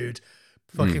to dude,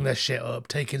 fucking their shit up,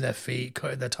 taking their feet,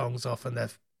 cutting their tongues off and their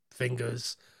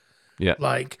fingers. Yeah.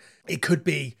 Like, it could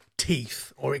be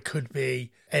Teeth, or it could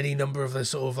be any number of the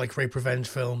sort of like rape revenge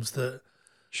films that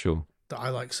I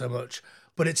like so much.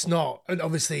 But it's not. And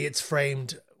obviously it's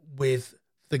framed with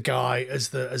the guy as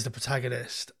the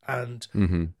protagonist, and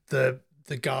the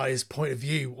guy's point of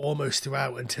view almost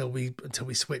throughout until we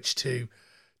switch to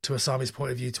Asami's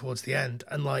point of view towards the end.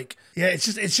 And like, yeah, it's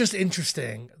just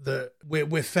interesting that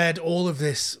we're fed all of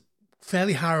this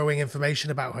fairly harrowing information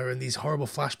about her and these horrible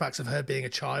flashbacks of her being a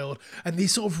child and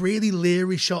these sort of really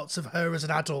leery shots of her as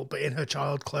an adult but in her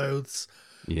child clothes.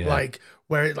 Yeah. Like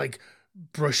where it like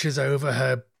brushes over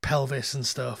her pelvis and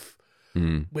stuff,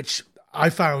 which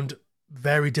I found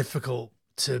very difficult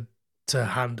to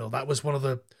handle. That was one of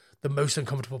the most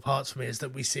uncomfortable parts for me, is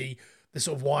that we see this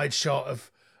sort of wide shot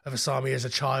of Asami as a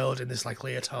child in this like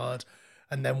leotard,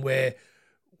 and then we're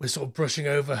sort of brushing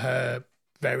over her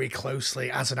very closely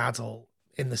as an adult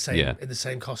in the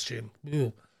same costume.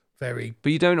 Very.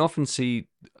 But you don't often see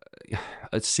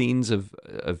scenes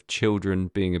of children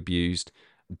being abused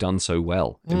done so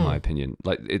well, in my opinion.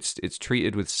 Like it's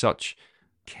treated with such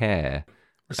care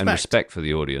and respect for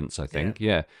the audience, I think.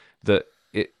 Yeah, that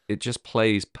it just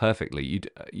plays perfectly.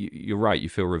 You're right, you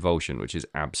feel revulsion, which is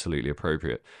absolutely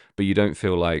appropriate, but you don't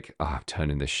feel like, I'm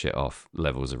turning this shit off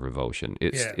levels of revulsion.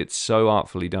 It's so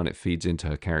artfully done. It feeds into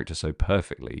her character so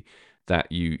perfectly that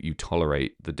you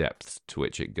tolerate the depth to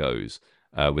which it goes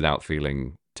without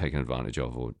feeling taken advantage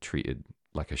of or treated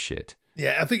like a shit.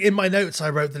 Yeah, I think in my notes I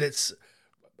wrote that it's,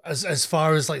 as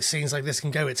far as like scenes like this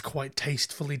can go, it's quite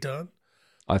tastefully done.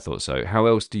 I thought so. How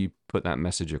else do you put that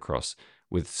message across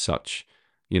with such,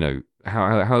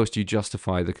 how else do you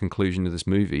justify the conclusion of this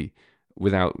movie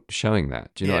without showing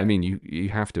that? Do you know what I mean? You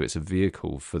have to. It's a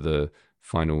vehicle for the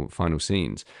final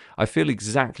scenes. I feel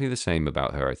exactly the same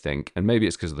about her, I think, and maybe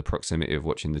it's because of the proximity of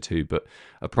watching the two, but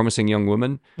A Promising Young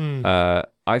Woman,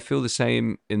 I feel the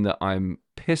same in that I'm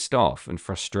pissed off and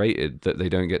frustrated that they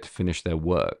don't get to finish their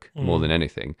work more than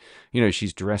anything.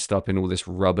 She's dressed up in all this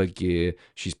rubber gear,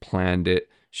 she's planned it,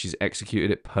 she's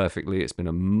executed it perfectly. It's been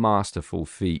a masterful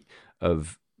feat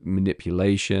of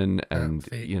manipulation and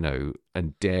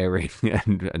and daring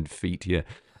and feat,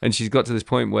 and she's got to this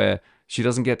point where she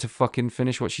doesn't get to fucking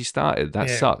finish what she started. That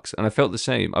sucks. And I felt the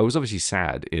same. I was obviously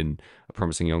sad in A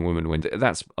Promising Young Woman, when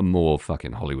that's a more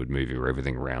fucking Hollywood movie where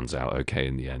everything rounds out okay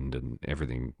in the end and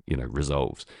everything,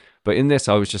 resolves. But in this,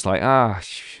 I was just like,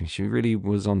 she really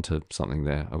was onto something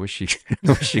there. I wish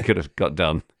she could have got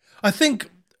done. I think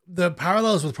the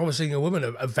parallels with Promising Young Woman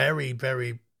are very,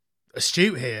 very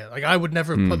astute here. Like, I would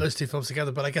never have put those two films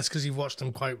together, but I guess because you've watched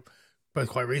them both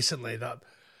quite recently, that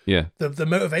the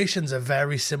motivations are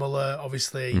very similar.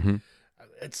 Obviously,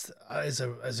 it's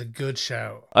a good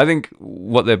shout. I think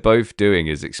what they're both doing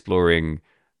is exploring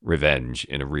revenge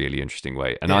in a really interesting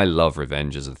way, and I love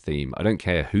revenge as a theme. I don't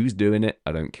care who's doing it,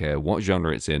 I don't care what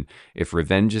genre it's in. If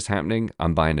revenge is happening,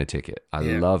 I'm buying a ticket. I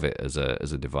love it as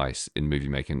a device in movie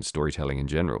making and storytelling in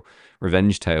general.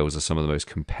 Revenge tales are some of the most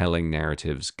compelling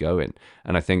narratives going,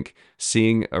 and I think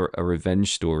seeing a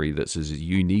revenge story that's as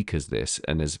unique as this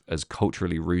and as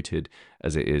culturally rooted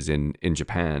as it is in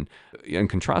Japan, and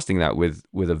contrasting that with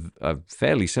a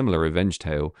fairly similar revenge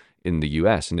tale in the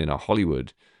US and in a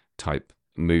Hollywood type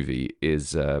movie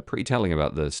is pretty telling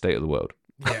about the state of the world.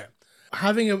 Yeah.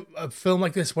 Having a film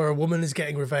like this where a woman is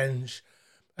getting revenge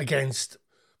against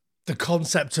the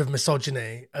concept of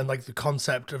misogyny and like the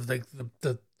concept of the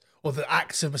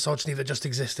acts of misogyny that just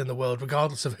exist in the world,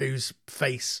 regardless of whose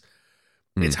face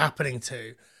it's happening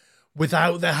to,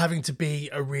 without there having to be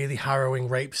a really harrowing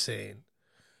rape scene,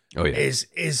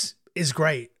 is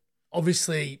great.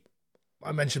 Obviously,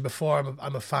 I mentioned before,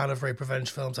 I'm a fan of rape revenge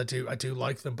films. I do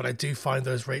like them, but I do find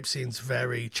those rape scenes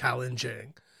very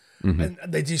challenging, and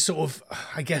they do sort of,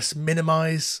 I guess,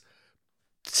 minimize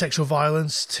sexual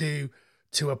violence to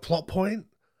a plot point,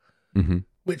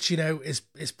 which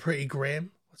is pretty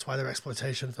grim. That's why they're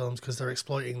exploitation films, because they're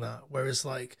exploiting that. Whereas,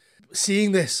 like,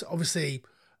 seeing this, obviously,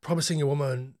 Promising Young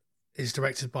Woman is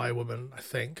directed by a woman. I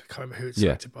think I can't remember who it's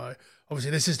directed by. Obviously,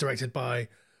 this is directed by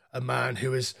a man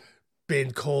who is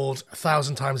been called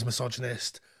 1,000 times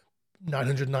misogynist,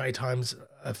 990 times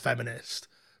a feminist,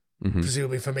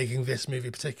 presumably for making this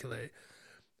movie particularly.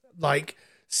 Like,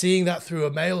 seeing that through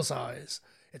a male's eyes,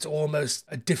 it's almost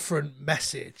a different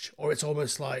message, or it's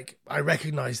almost like, I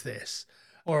recognize this,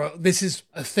 or this is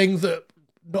a thing that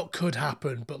not could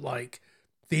happen, but like,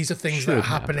 these are things that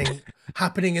are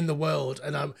happening in the world.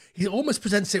 And he almost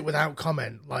presents it without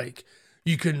comment. Like,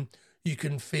 You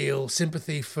can feel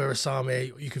sympathy for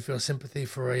Asami. You can feel sympathy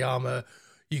for Oyama.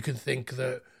 You can think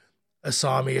that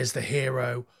Asami is the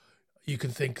hero. You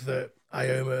can think that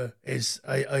Oyama is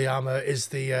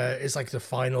like the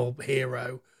final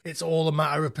hero. It's all a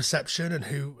matter of perception and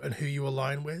who you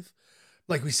align with.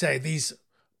 Like we say, these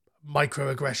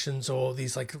microaggressions or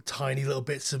these like tiny little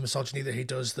bits of misogyny that he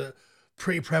does that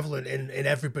pretty prevalent in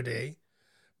everybody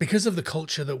because of the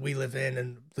culture that we live in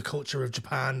and the culture of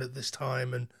Japan at this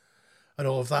time and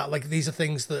all of that. Like these are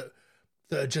things that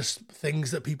are just things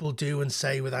that people do and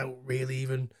say without really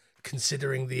even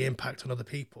considering the impact on other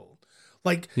people.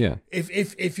 Like,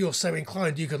 if you're so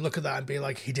inclined, you could look at that and be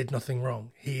like, he did nothing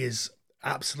wrong. He is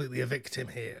absolutely a victim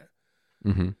here.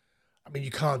 Mm-hmm. I mean, you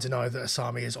can't deny that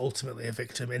Asami is ultimately a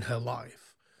victim in her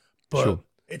life, but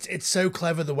it's so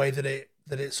clever the way that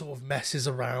it sort of messes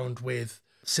around with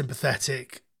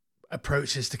sympathetic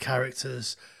approaches to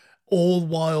characters, all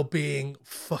while being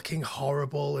fucking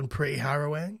horrible and pretty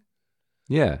harrowing.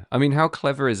 Yeah, I mean, how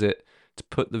clever is it to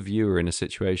put the viewer in a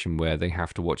situation where they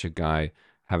have to watch a guy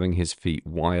having his feet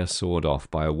wire sawed off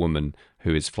by a woman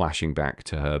who is flashing back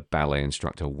to her ballet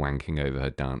instructor wanking over her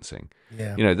dancing?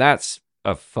 Yeah, you know, that's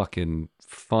a fucking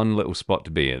fun little spot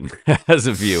to be in as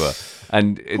a viewer,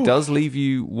 and it does leave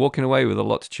you walking away with a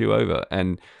lot to chew over.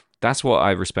 And that's what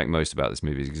I respect most about this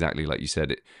movie. Is exactly like you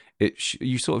said.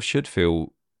 You sort of should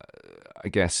feel, I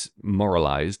guess,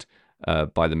 moralized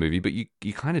by the movie, but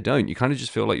you kind of don't. You kind of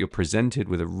just feel like you're presented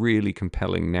with a really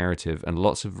compelling narrative and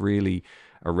lots of really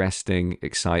arresting,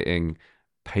 exciting,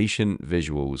 patient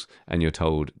visuals, and you're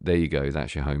told, there you go,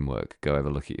 that's your homework, go have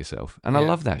a look at yourself. And I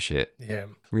love that shit. Yeah,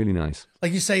 really nice.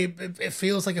 Like you say, it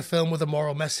feels like a film with a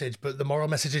moral message, but the moral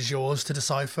message is yours to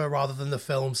decipher rather than the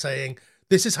film saying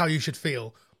this is how you should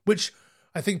feel, which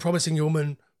I think Promising Young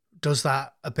Woman does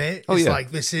that a bit. It's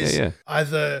like, this is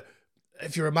either,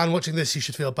 if you're a man watching this, you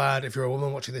should feel bad. If you're a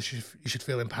woman watching this, you should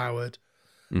feel empowered.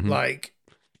 Like,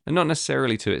 and not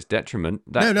necessarily to its detriment.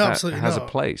 That absolutely has not. a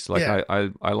place. Like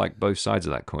I like both sides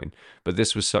of that coin. But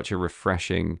this was such a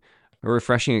refreshing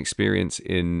experience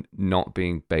in not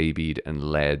being babied and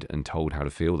led and told how to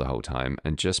feel the whole time,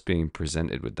 and just being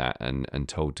presented with that and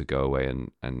told to go away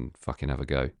and fucking have a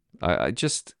go. I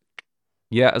just,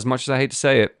 as much as I hate to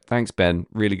say it, thanks, Ben.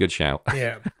 Really good shout.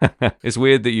 Yeah. It's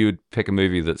weird that you would pick a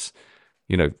movie that's,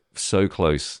 so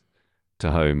close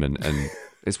to home, and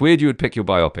it's weird you would pick your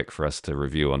biopic for us to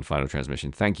review on Final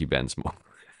Transmission. Thank you, Ben Small.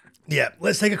 Yeah,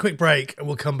 let's take a quick break and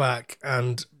we'll come back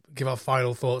and give our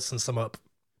final thoughts and sum up.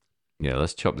 Yeah,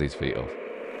 let's chop these feet off.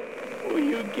 Will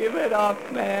you give it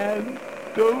up, man?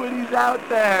 Nobody's out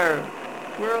there.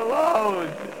 We're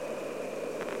alone.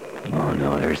 Oh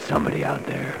no, there's somebody out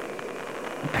there.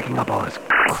 I'm picking up all this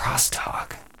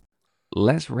crosstalk.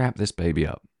 Let's wrap this baby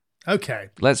up. Okay.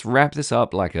 Let's wrap this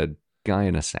up like a guy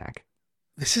in a sack.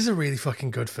 This is a really fucking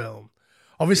good film.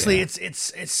 Obviously,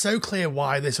 it's so clear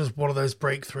why this was one of those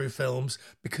breakthrough films,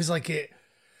 because like it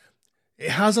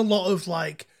has a lot of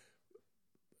like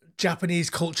Japanese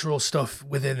cultural stuff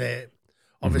within it.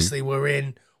 Obviously, we're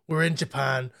in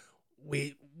Japan.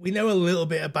 We know a little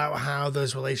bit about how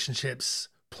those relationships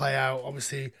play out.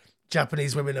 Obviously,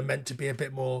 Japanese women are meant to be a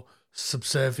bit more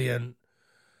subservient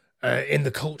in the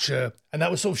culture, and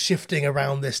that was sort of shifting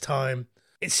around this time.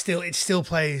 It still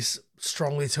plays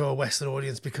strongly to a Western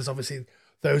audience, because obviously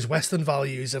those Western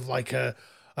values of like a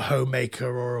homemaker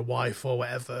or a wife or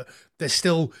whatever, they're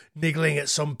still niggling at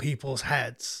some people's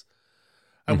heads.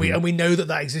 And we know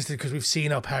that existed because we've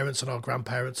seen our parents and our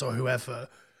grandparents or whoever.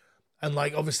 And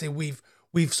like, obviously we've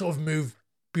sort of moved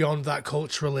beyond that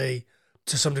culturally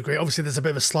to some degree. Obviously there's a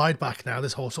bit of a slide back now,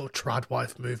 this whole sort of trad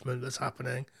wife movement that's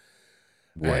happening.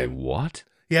 Wait, what?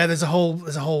 Yeah, there's a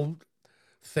whole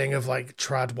thing of like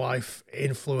trad wife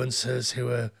influencers who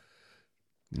are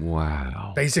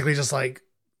basically just like,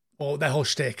 well, their whole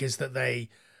shtick is that they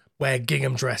wear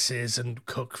gingham dresses and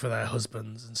cook for their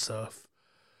husbands and stuff.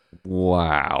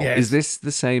 Wow. Yeah, is this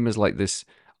the same as like this?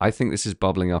 I think this is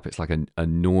bubbling up. It's like a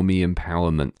normie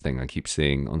empowerment thing I keep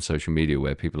seeing on social media,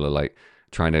 where people are like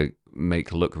trying to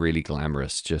make look really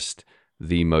glamorous just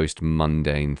the most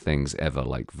mundane things ever,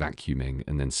 like vacuuming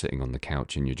and then sitting on the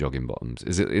couch in your jogging bottoms.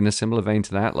 Is it in a similar vein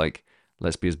to that? Like,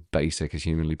 let's be as basic as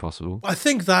humanly possible? I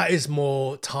think that is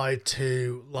more tied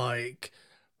to like,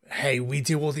 hey, we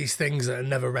do all these things that are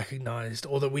never recognized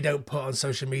or that we don't put on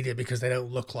social media because they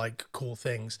don't look like cool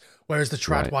things. Whereas the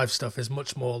trad wife stuff is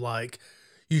much more like,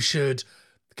 you should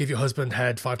give your husband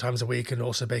head 5 times a week and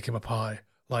also bake him a pie.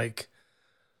 Like,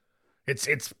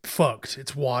 it's fucked.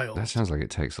 It's wild. That sounds like it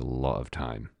takes a lot of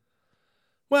time.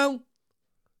 Well,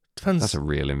 depends. That's a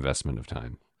real investment of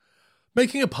time.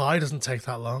 Making a pie doesn't take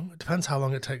that long. It depends how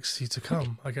long it takes you to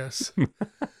come, I guess.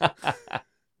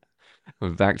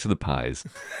 We're back to the pies.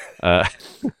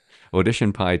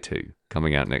 Audition Pie 2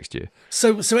 coming out next year.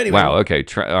 So anyway. Wow, okay.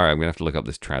 All right, I'm going to have to look up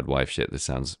this trad wife shit. This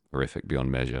sounds horrific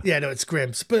beyond measure. Yeah, no, it's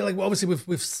grim. But like, obviously,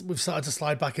 we've started to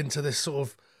slide back into this sort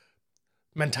of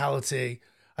mentality.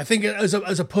 I think as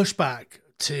a pushback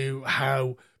to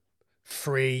how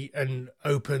free and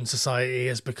open society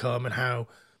has become and how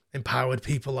empowered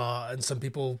people are, and some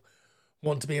people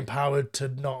want to be empowered to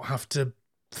not have to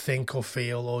think or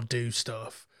feel or do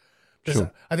stuff.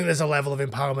 Sure. I think there's a level of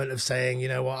empowerment of saying, you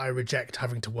know what, I reject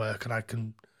having to work and I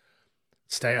can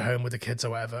stay at home with the kids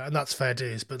or whatever, and that's fair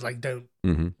dues. But like, don't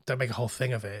make a whole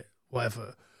thing of it.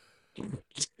 Whatever.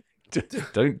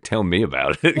 Don't tell me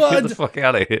about it. Well, Get the fuck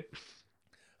out of here.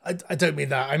 I don't mean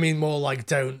that. I mean more like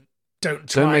don't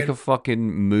try a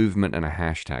fucking movement and a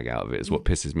hashtag out of it is what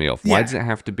pisses me off. Why does it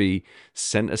have to be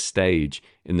center stage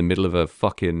in the middle of a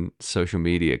fucking social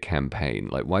media campaign?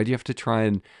 Like, why do you have to try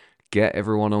and get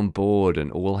everyone on board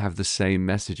and all have the same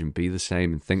message and be the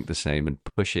same and think the same and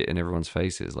push it in everyone's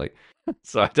faces? Like,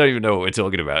 so I don't even know what we're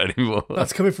talking about anymore.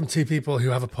 That's coming from two people who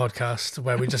have a podcast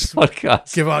where we just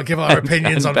give our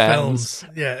opinions on bands.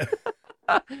 films. Yeah.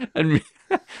 and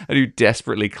who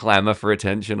desperately clamor for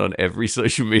attention on every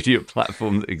social media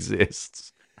platform that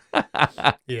exists.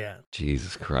 Yeah.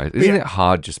 Jesus Christ. Isn't it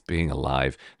hard just being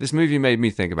alive? This movie made me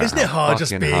think about how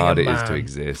fucking hard it is to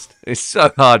exist. It's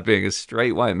so hard being a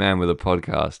straight white man with a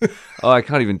podcast. Oh, I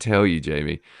can't even tell you,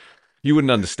 Jamie. You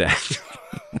wouldn't understand.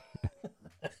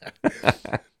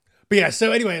 But yeah,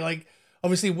 so anyway, like,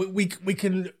 obviously we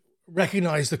can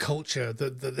recognize the culture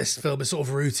that this film is sort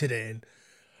of rooted in.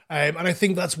 And I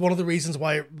think that's one of the reasons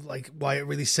why it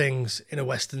really sings in a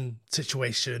Western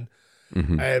situation.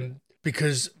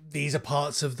 Because these are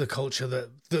parts of the culture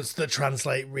that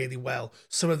translate really well.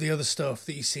 Some of the other stuff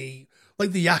that you see,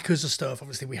 like the Yakuza stuff,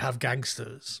 obviously we have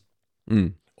gangsters.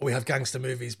 Or we have gangster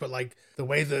movies, but like the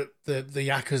way that the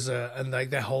Yakuza and like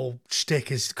their whole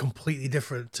shtick is completely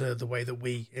different to the way that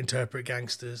we interpret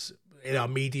gangsters in our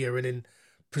media and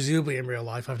presumably in real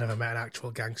life. I've never met an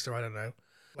actual gangster, I don't know.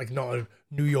 Like not a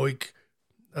New York,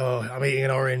 I'm eating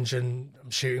an orange and I'm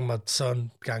shooting my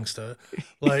son gangster.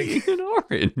 Like eating an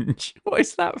orange? What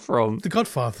is that from? The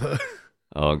Godfather.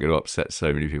 Oh, I'm going to upset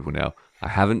so many people now. I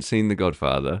haven't seen The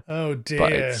Godfather. Oh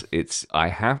dear.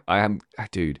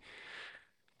 But dude,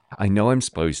 I know I'm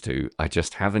supposed to. I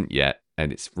just haven't yet.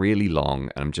 And it's really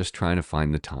long. And I'm just trying to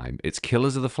find the time. It's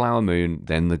Killers of the Flower Moon,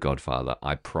 then The Godfather.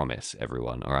 I promise,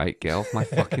 everyone. All right? Get off my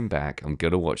fucking back. I'm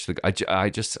going to watch I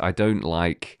don't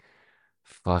like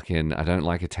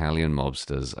Italian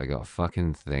mobsters. I got a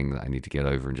fucking thing that I need to get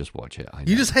over and just watch it.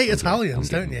 You just hate Italians,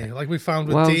 don't you? Like we found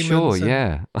with Demons. Well, sure,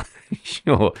 yeah.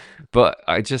 Sure. But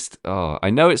I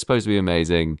know it's supposed to be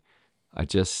amazing.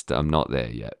 I'm not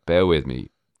there yet. Bear with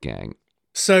me, gang.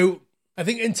 So I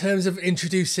think in terms of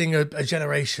introducing a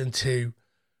generation to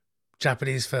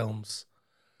Japanese films,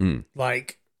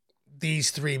 like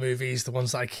these three movies, the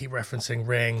ones that I keep referencing,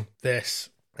 Ring, this,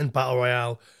 and Battle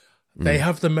Royale, they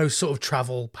have the most sort of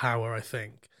travel power, I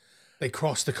think. They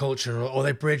cross the culture or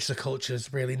they bridge the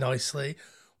cultures really nicely,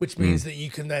 which means that you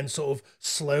can then sort of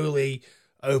slowly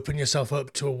open yourself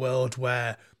up to a world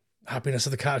where Happiness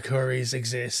of the Katakuris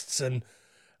exists and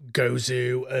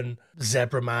Gozu and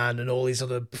Zebra Man and all these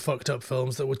other fucked up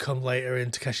films that would come later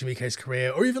in Takeshi Miike's career,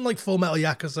 or even like Full Metal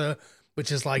Yakuza,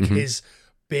 which is like his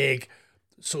big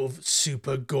sort of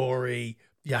super gory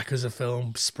Yakuza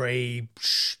film, spray,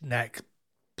 neck,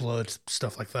 blood,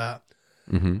 stuff like that.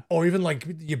 Or even like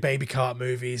your Baby Cart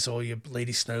movies or your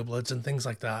Lady Snowbloods and things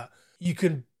like that. You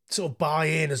can sort of buy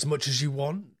in as much as you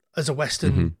want as a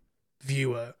Western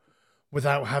viewer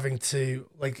without having to,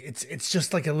 like, it's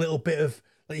just like a little bit of,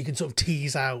 like, you can sort of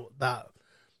tease out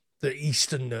the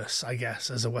Easternness, I guess,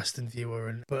 as a Western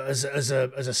viewer. But as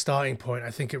a starting point,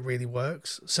 I think it really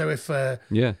works. So if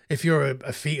you're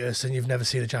a fetus and you've never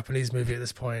seen a Japanese movie at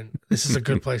this point, this is a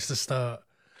good place to start.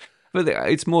 But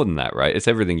it's more than that, right? It's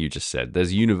everything you just said.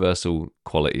 There's universal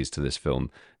qualities to this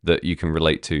film that you can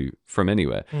relate to from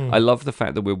anywhere. I love the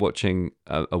fact that we're watching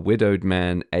a widowed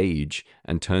man age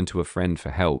and turn to a friend for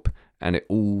help, and it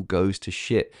all goes to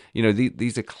shit. You know,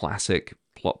 these are classic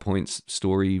plot points,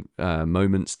 story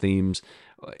moments, themes.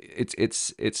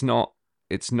 It's not.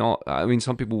 I mean,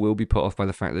 some people will be put off by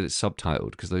the fact that it's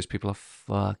subtitled because those people are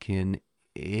fucking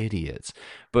idiots.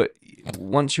 But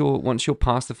once you're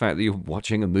past the fact that you're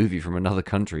watching a movie from another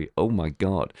country, oh my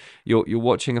god, you're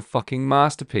watching a fucking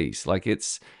masterpiece. Like,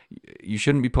 you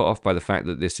shouldn't be put off by the fact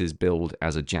that this is billed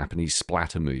as a Japanese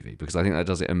splatter movie, because I think that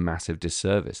does it a massive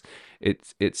disservice.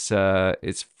 It's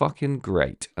fucking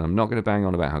great, and I'm not going to bang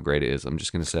on about how great it is. I'm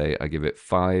just going to say I give it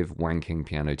 5 wanking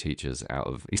piano teachers out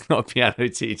of. He's not a piano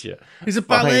teacher. He's a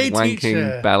ballet 5 wanking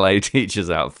teacher. Ballet teachers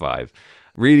out of 5.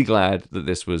 Really glad that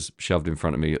this was shoved in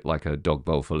front of me like a dog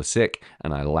bowl full of sick,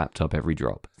 and I lapped up every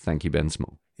drop. Thank you, Ben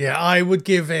Small. Yeah, I would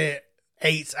give it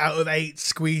 8 out of 8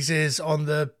 squeezes on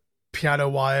the piano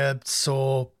wire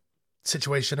saw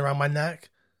situation around my neck.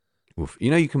 Oof.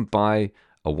 You know, you can buy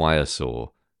a wire saw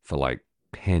for like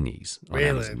pennies on Really?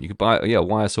 Amazon. You could buy a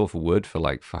wire saw for wood for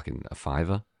like fucking a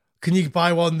 $5. Can you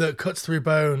buy one that cuts through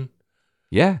bone?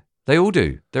 Yeah, they all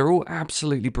do. They're all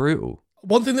absolutely brutal.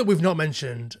 One thing that we've not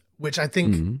mentioned, which I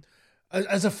think,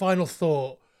 as a final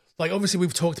thought, like obviously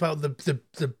we've talked about the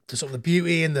sort of the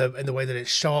beauty and the way that it's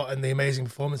shot and the amazing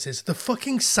performances. The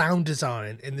fucking sound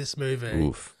design in this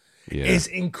movie is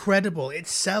incredible. It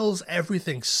sells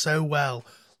everything so well.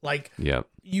 Like,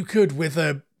 you could with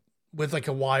like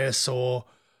a wire saw,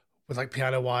 with like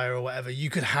piano wire or whatever, you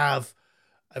could have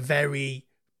a very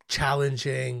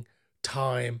challenging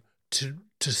time to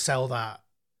sell that.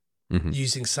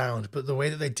 Using sound, but the way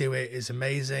that they do it is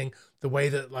amazing. The way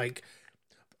that, like,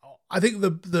 I think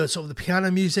the sort of the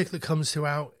piano music that comes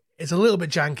throughout is a little bit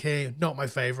janky, not my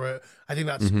favorite. I think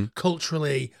that's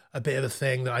culturally a bit of a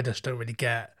thing that I just don't really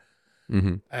get.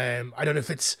 I don't know if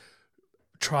it's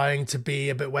trying to be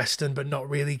a bit Western but not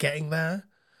really getting there.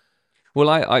 Well,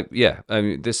 I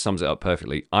mean, this sums it up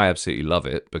perfectly. I absolutely love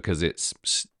it because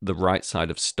it's the right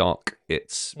side of stock.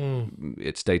 It's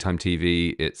daytime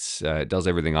TV. It does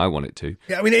everything I want it to.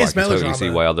 Yeah, I mean, it is Melodrama. I Melodrama. totally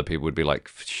see why other people would be like,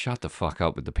 shut the fuck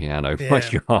up with the piano. My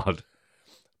God.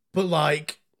 But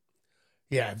like,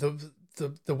 yeah,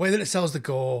 the way that it sells the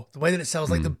gore, the way that it sells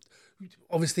like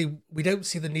obviously we don't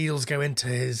see the needles go into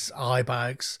his eye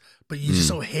bags, but you just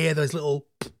sort of hear those little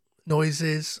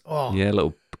noises. Oh, yeah,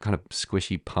 little kind of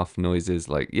squishy puff noises.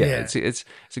 Like, it's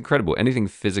incredible. Anything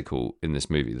physical in this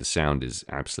movie, the sound is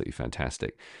absolutely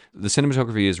fantastic. The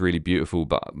cinematography is really beautiful,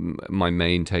 but my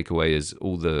main takeaway is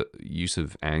all the use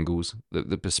of angles.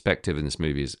 The perspective in this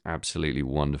movie is absolutely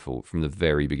wonderful from the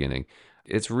very beginning.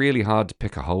 It's really hard to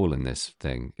pick a hole in this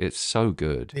thing. It's so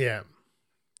good. Yeah.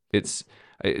 It's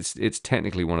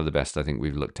technically one of the best I think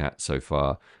we've looked at so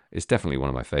far. It's definitely one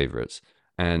of my favorites.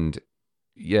 And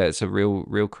yeah, it's a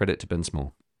real credit to Ben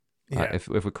Small. Yeah. If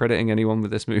we're crediting anyone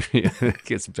with this movie, I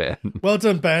think it's Ben. Well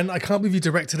done, Ben. I can't believe you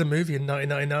directed a movie in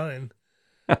 1999.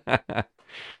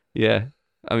 Yeah.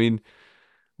 I mean,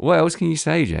 what else can you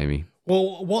say, Jamie?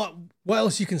 Well, what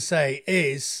else you can say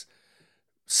is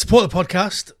support the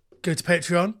podcast. Go to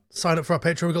Patreon. Sign up for our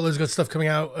Patreon. We've got loads of good stuff coming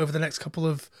out over the next couple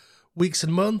of weeks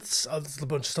and months. There's a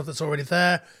bunch of stuff that's already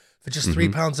there. For just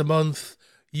 £3 a month,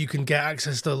 you can get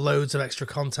access to loads of extra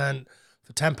content.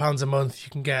 For £10 a month, you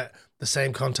can get the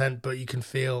same content, but you can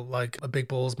feel like a big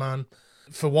balls man.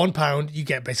 For £1, you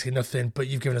get basically nothing, but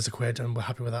you've given us £1, and we're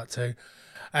happy with that too.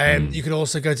 You can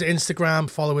also go to Instagram,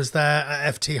 follow us there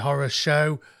at FT Horror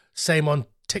Show. Same on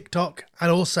TikTok,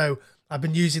 and also I've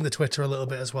been using the Twitter a little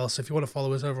bit as well. So if you want to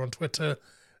follow us over on Twitter,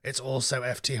 it's also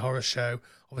FT Horror Show.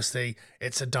 Obviously,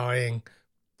 it's a dying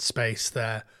space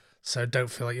there, so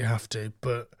don't feel like you have to.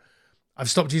 But I've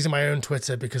stopped using my own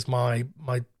Twitter because my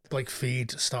like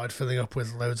feed started filling up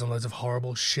with loads and loads of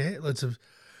horrible shit.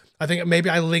 I think maybe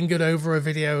I lingered over a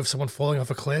video of someone falling off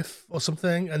a cliff or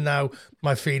something, and now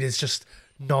my feed is just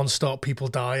non-stop people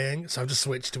dying. So I've just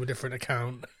switched to a different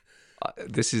account.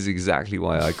 This is exactly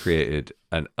why I created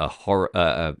a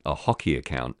hockey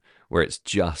account where it's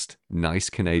just nice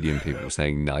Canadian people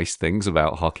saying nice things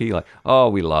about hockey. Like, oh,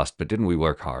 we lost, but didn't we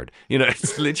work hard? You know,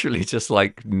 it's literally just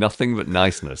like nothing but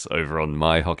niceness over on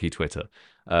my hockey Twitter.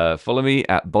 Follow me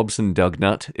at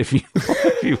BobsonDugnut if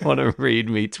you want to read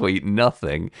me tweet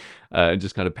nothing and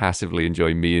just kind of passively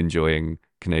enjoy me enjoying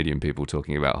Canadian people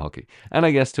talking about hockey. And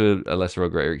I guess to a lesser or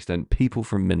greater extent, people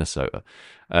from Minnesota.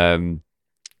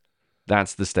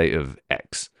 That's the state of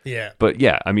X. Yeah. But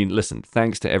yeah, I mean, listen,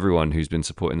 thanks to everyone who's been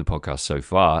supporting the podcast so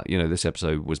far. You know, this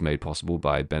episode was made possible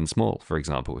by Ben Small, for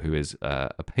example, who is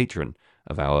a patron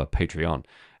of our Patreon.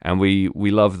 And we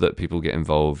love that people get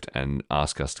involved and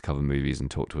ask us to cover movies and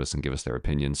talk to us and give us their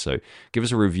opinions. So give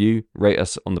us a review, rate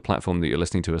us on the platform that you're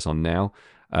listening to us on now.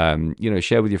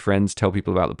 Share with your friends, tell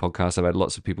people about the podcast. I've had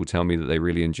lots of people tell me that they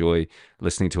really enjoy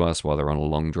listening to us while they're on a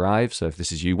long drive. So if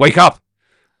this is you, wake up!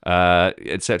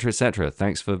 etc., etc.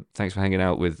 Thanks for hanging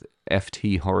out with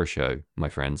FT Horror Show, my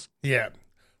friends. Yeah.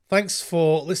 thanks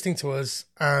for listening to us,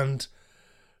 and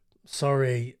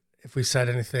sorry if we said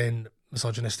anything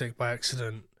misogynistic by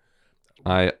accident.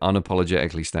 I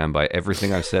unapologetically stand by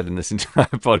everything I've said in this entire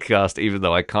podcast, even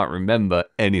though I can't remember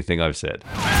anything I've said.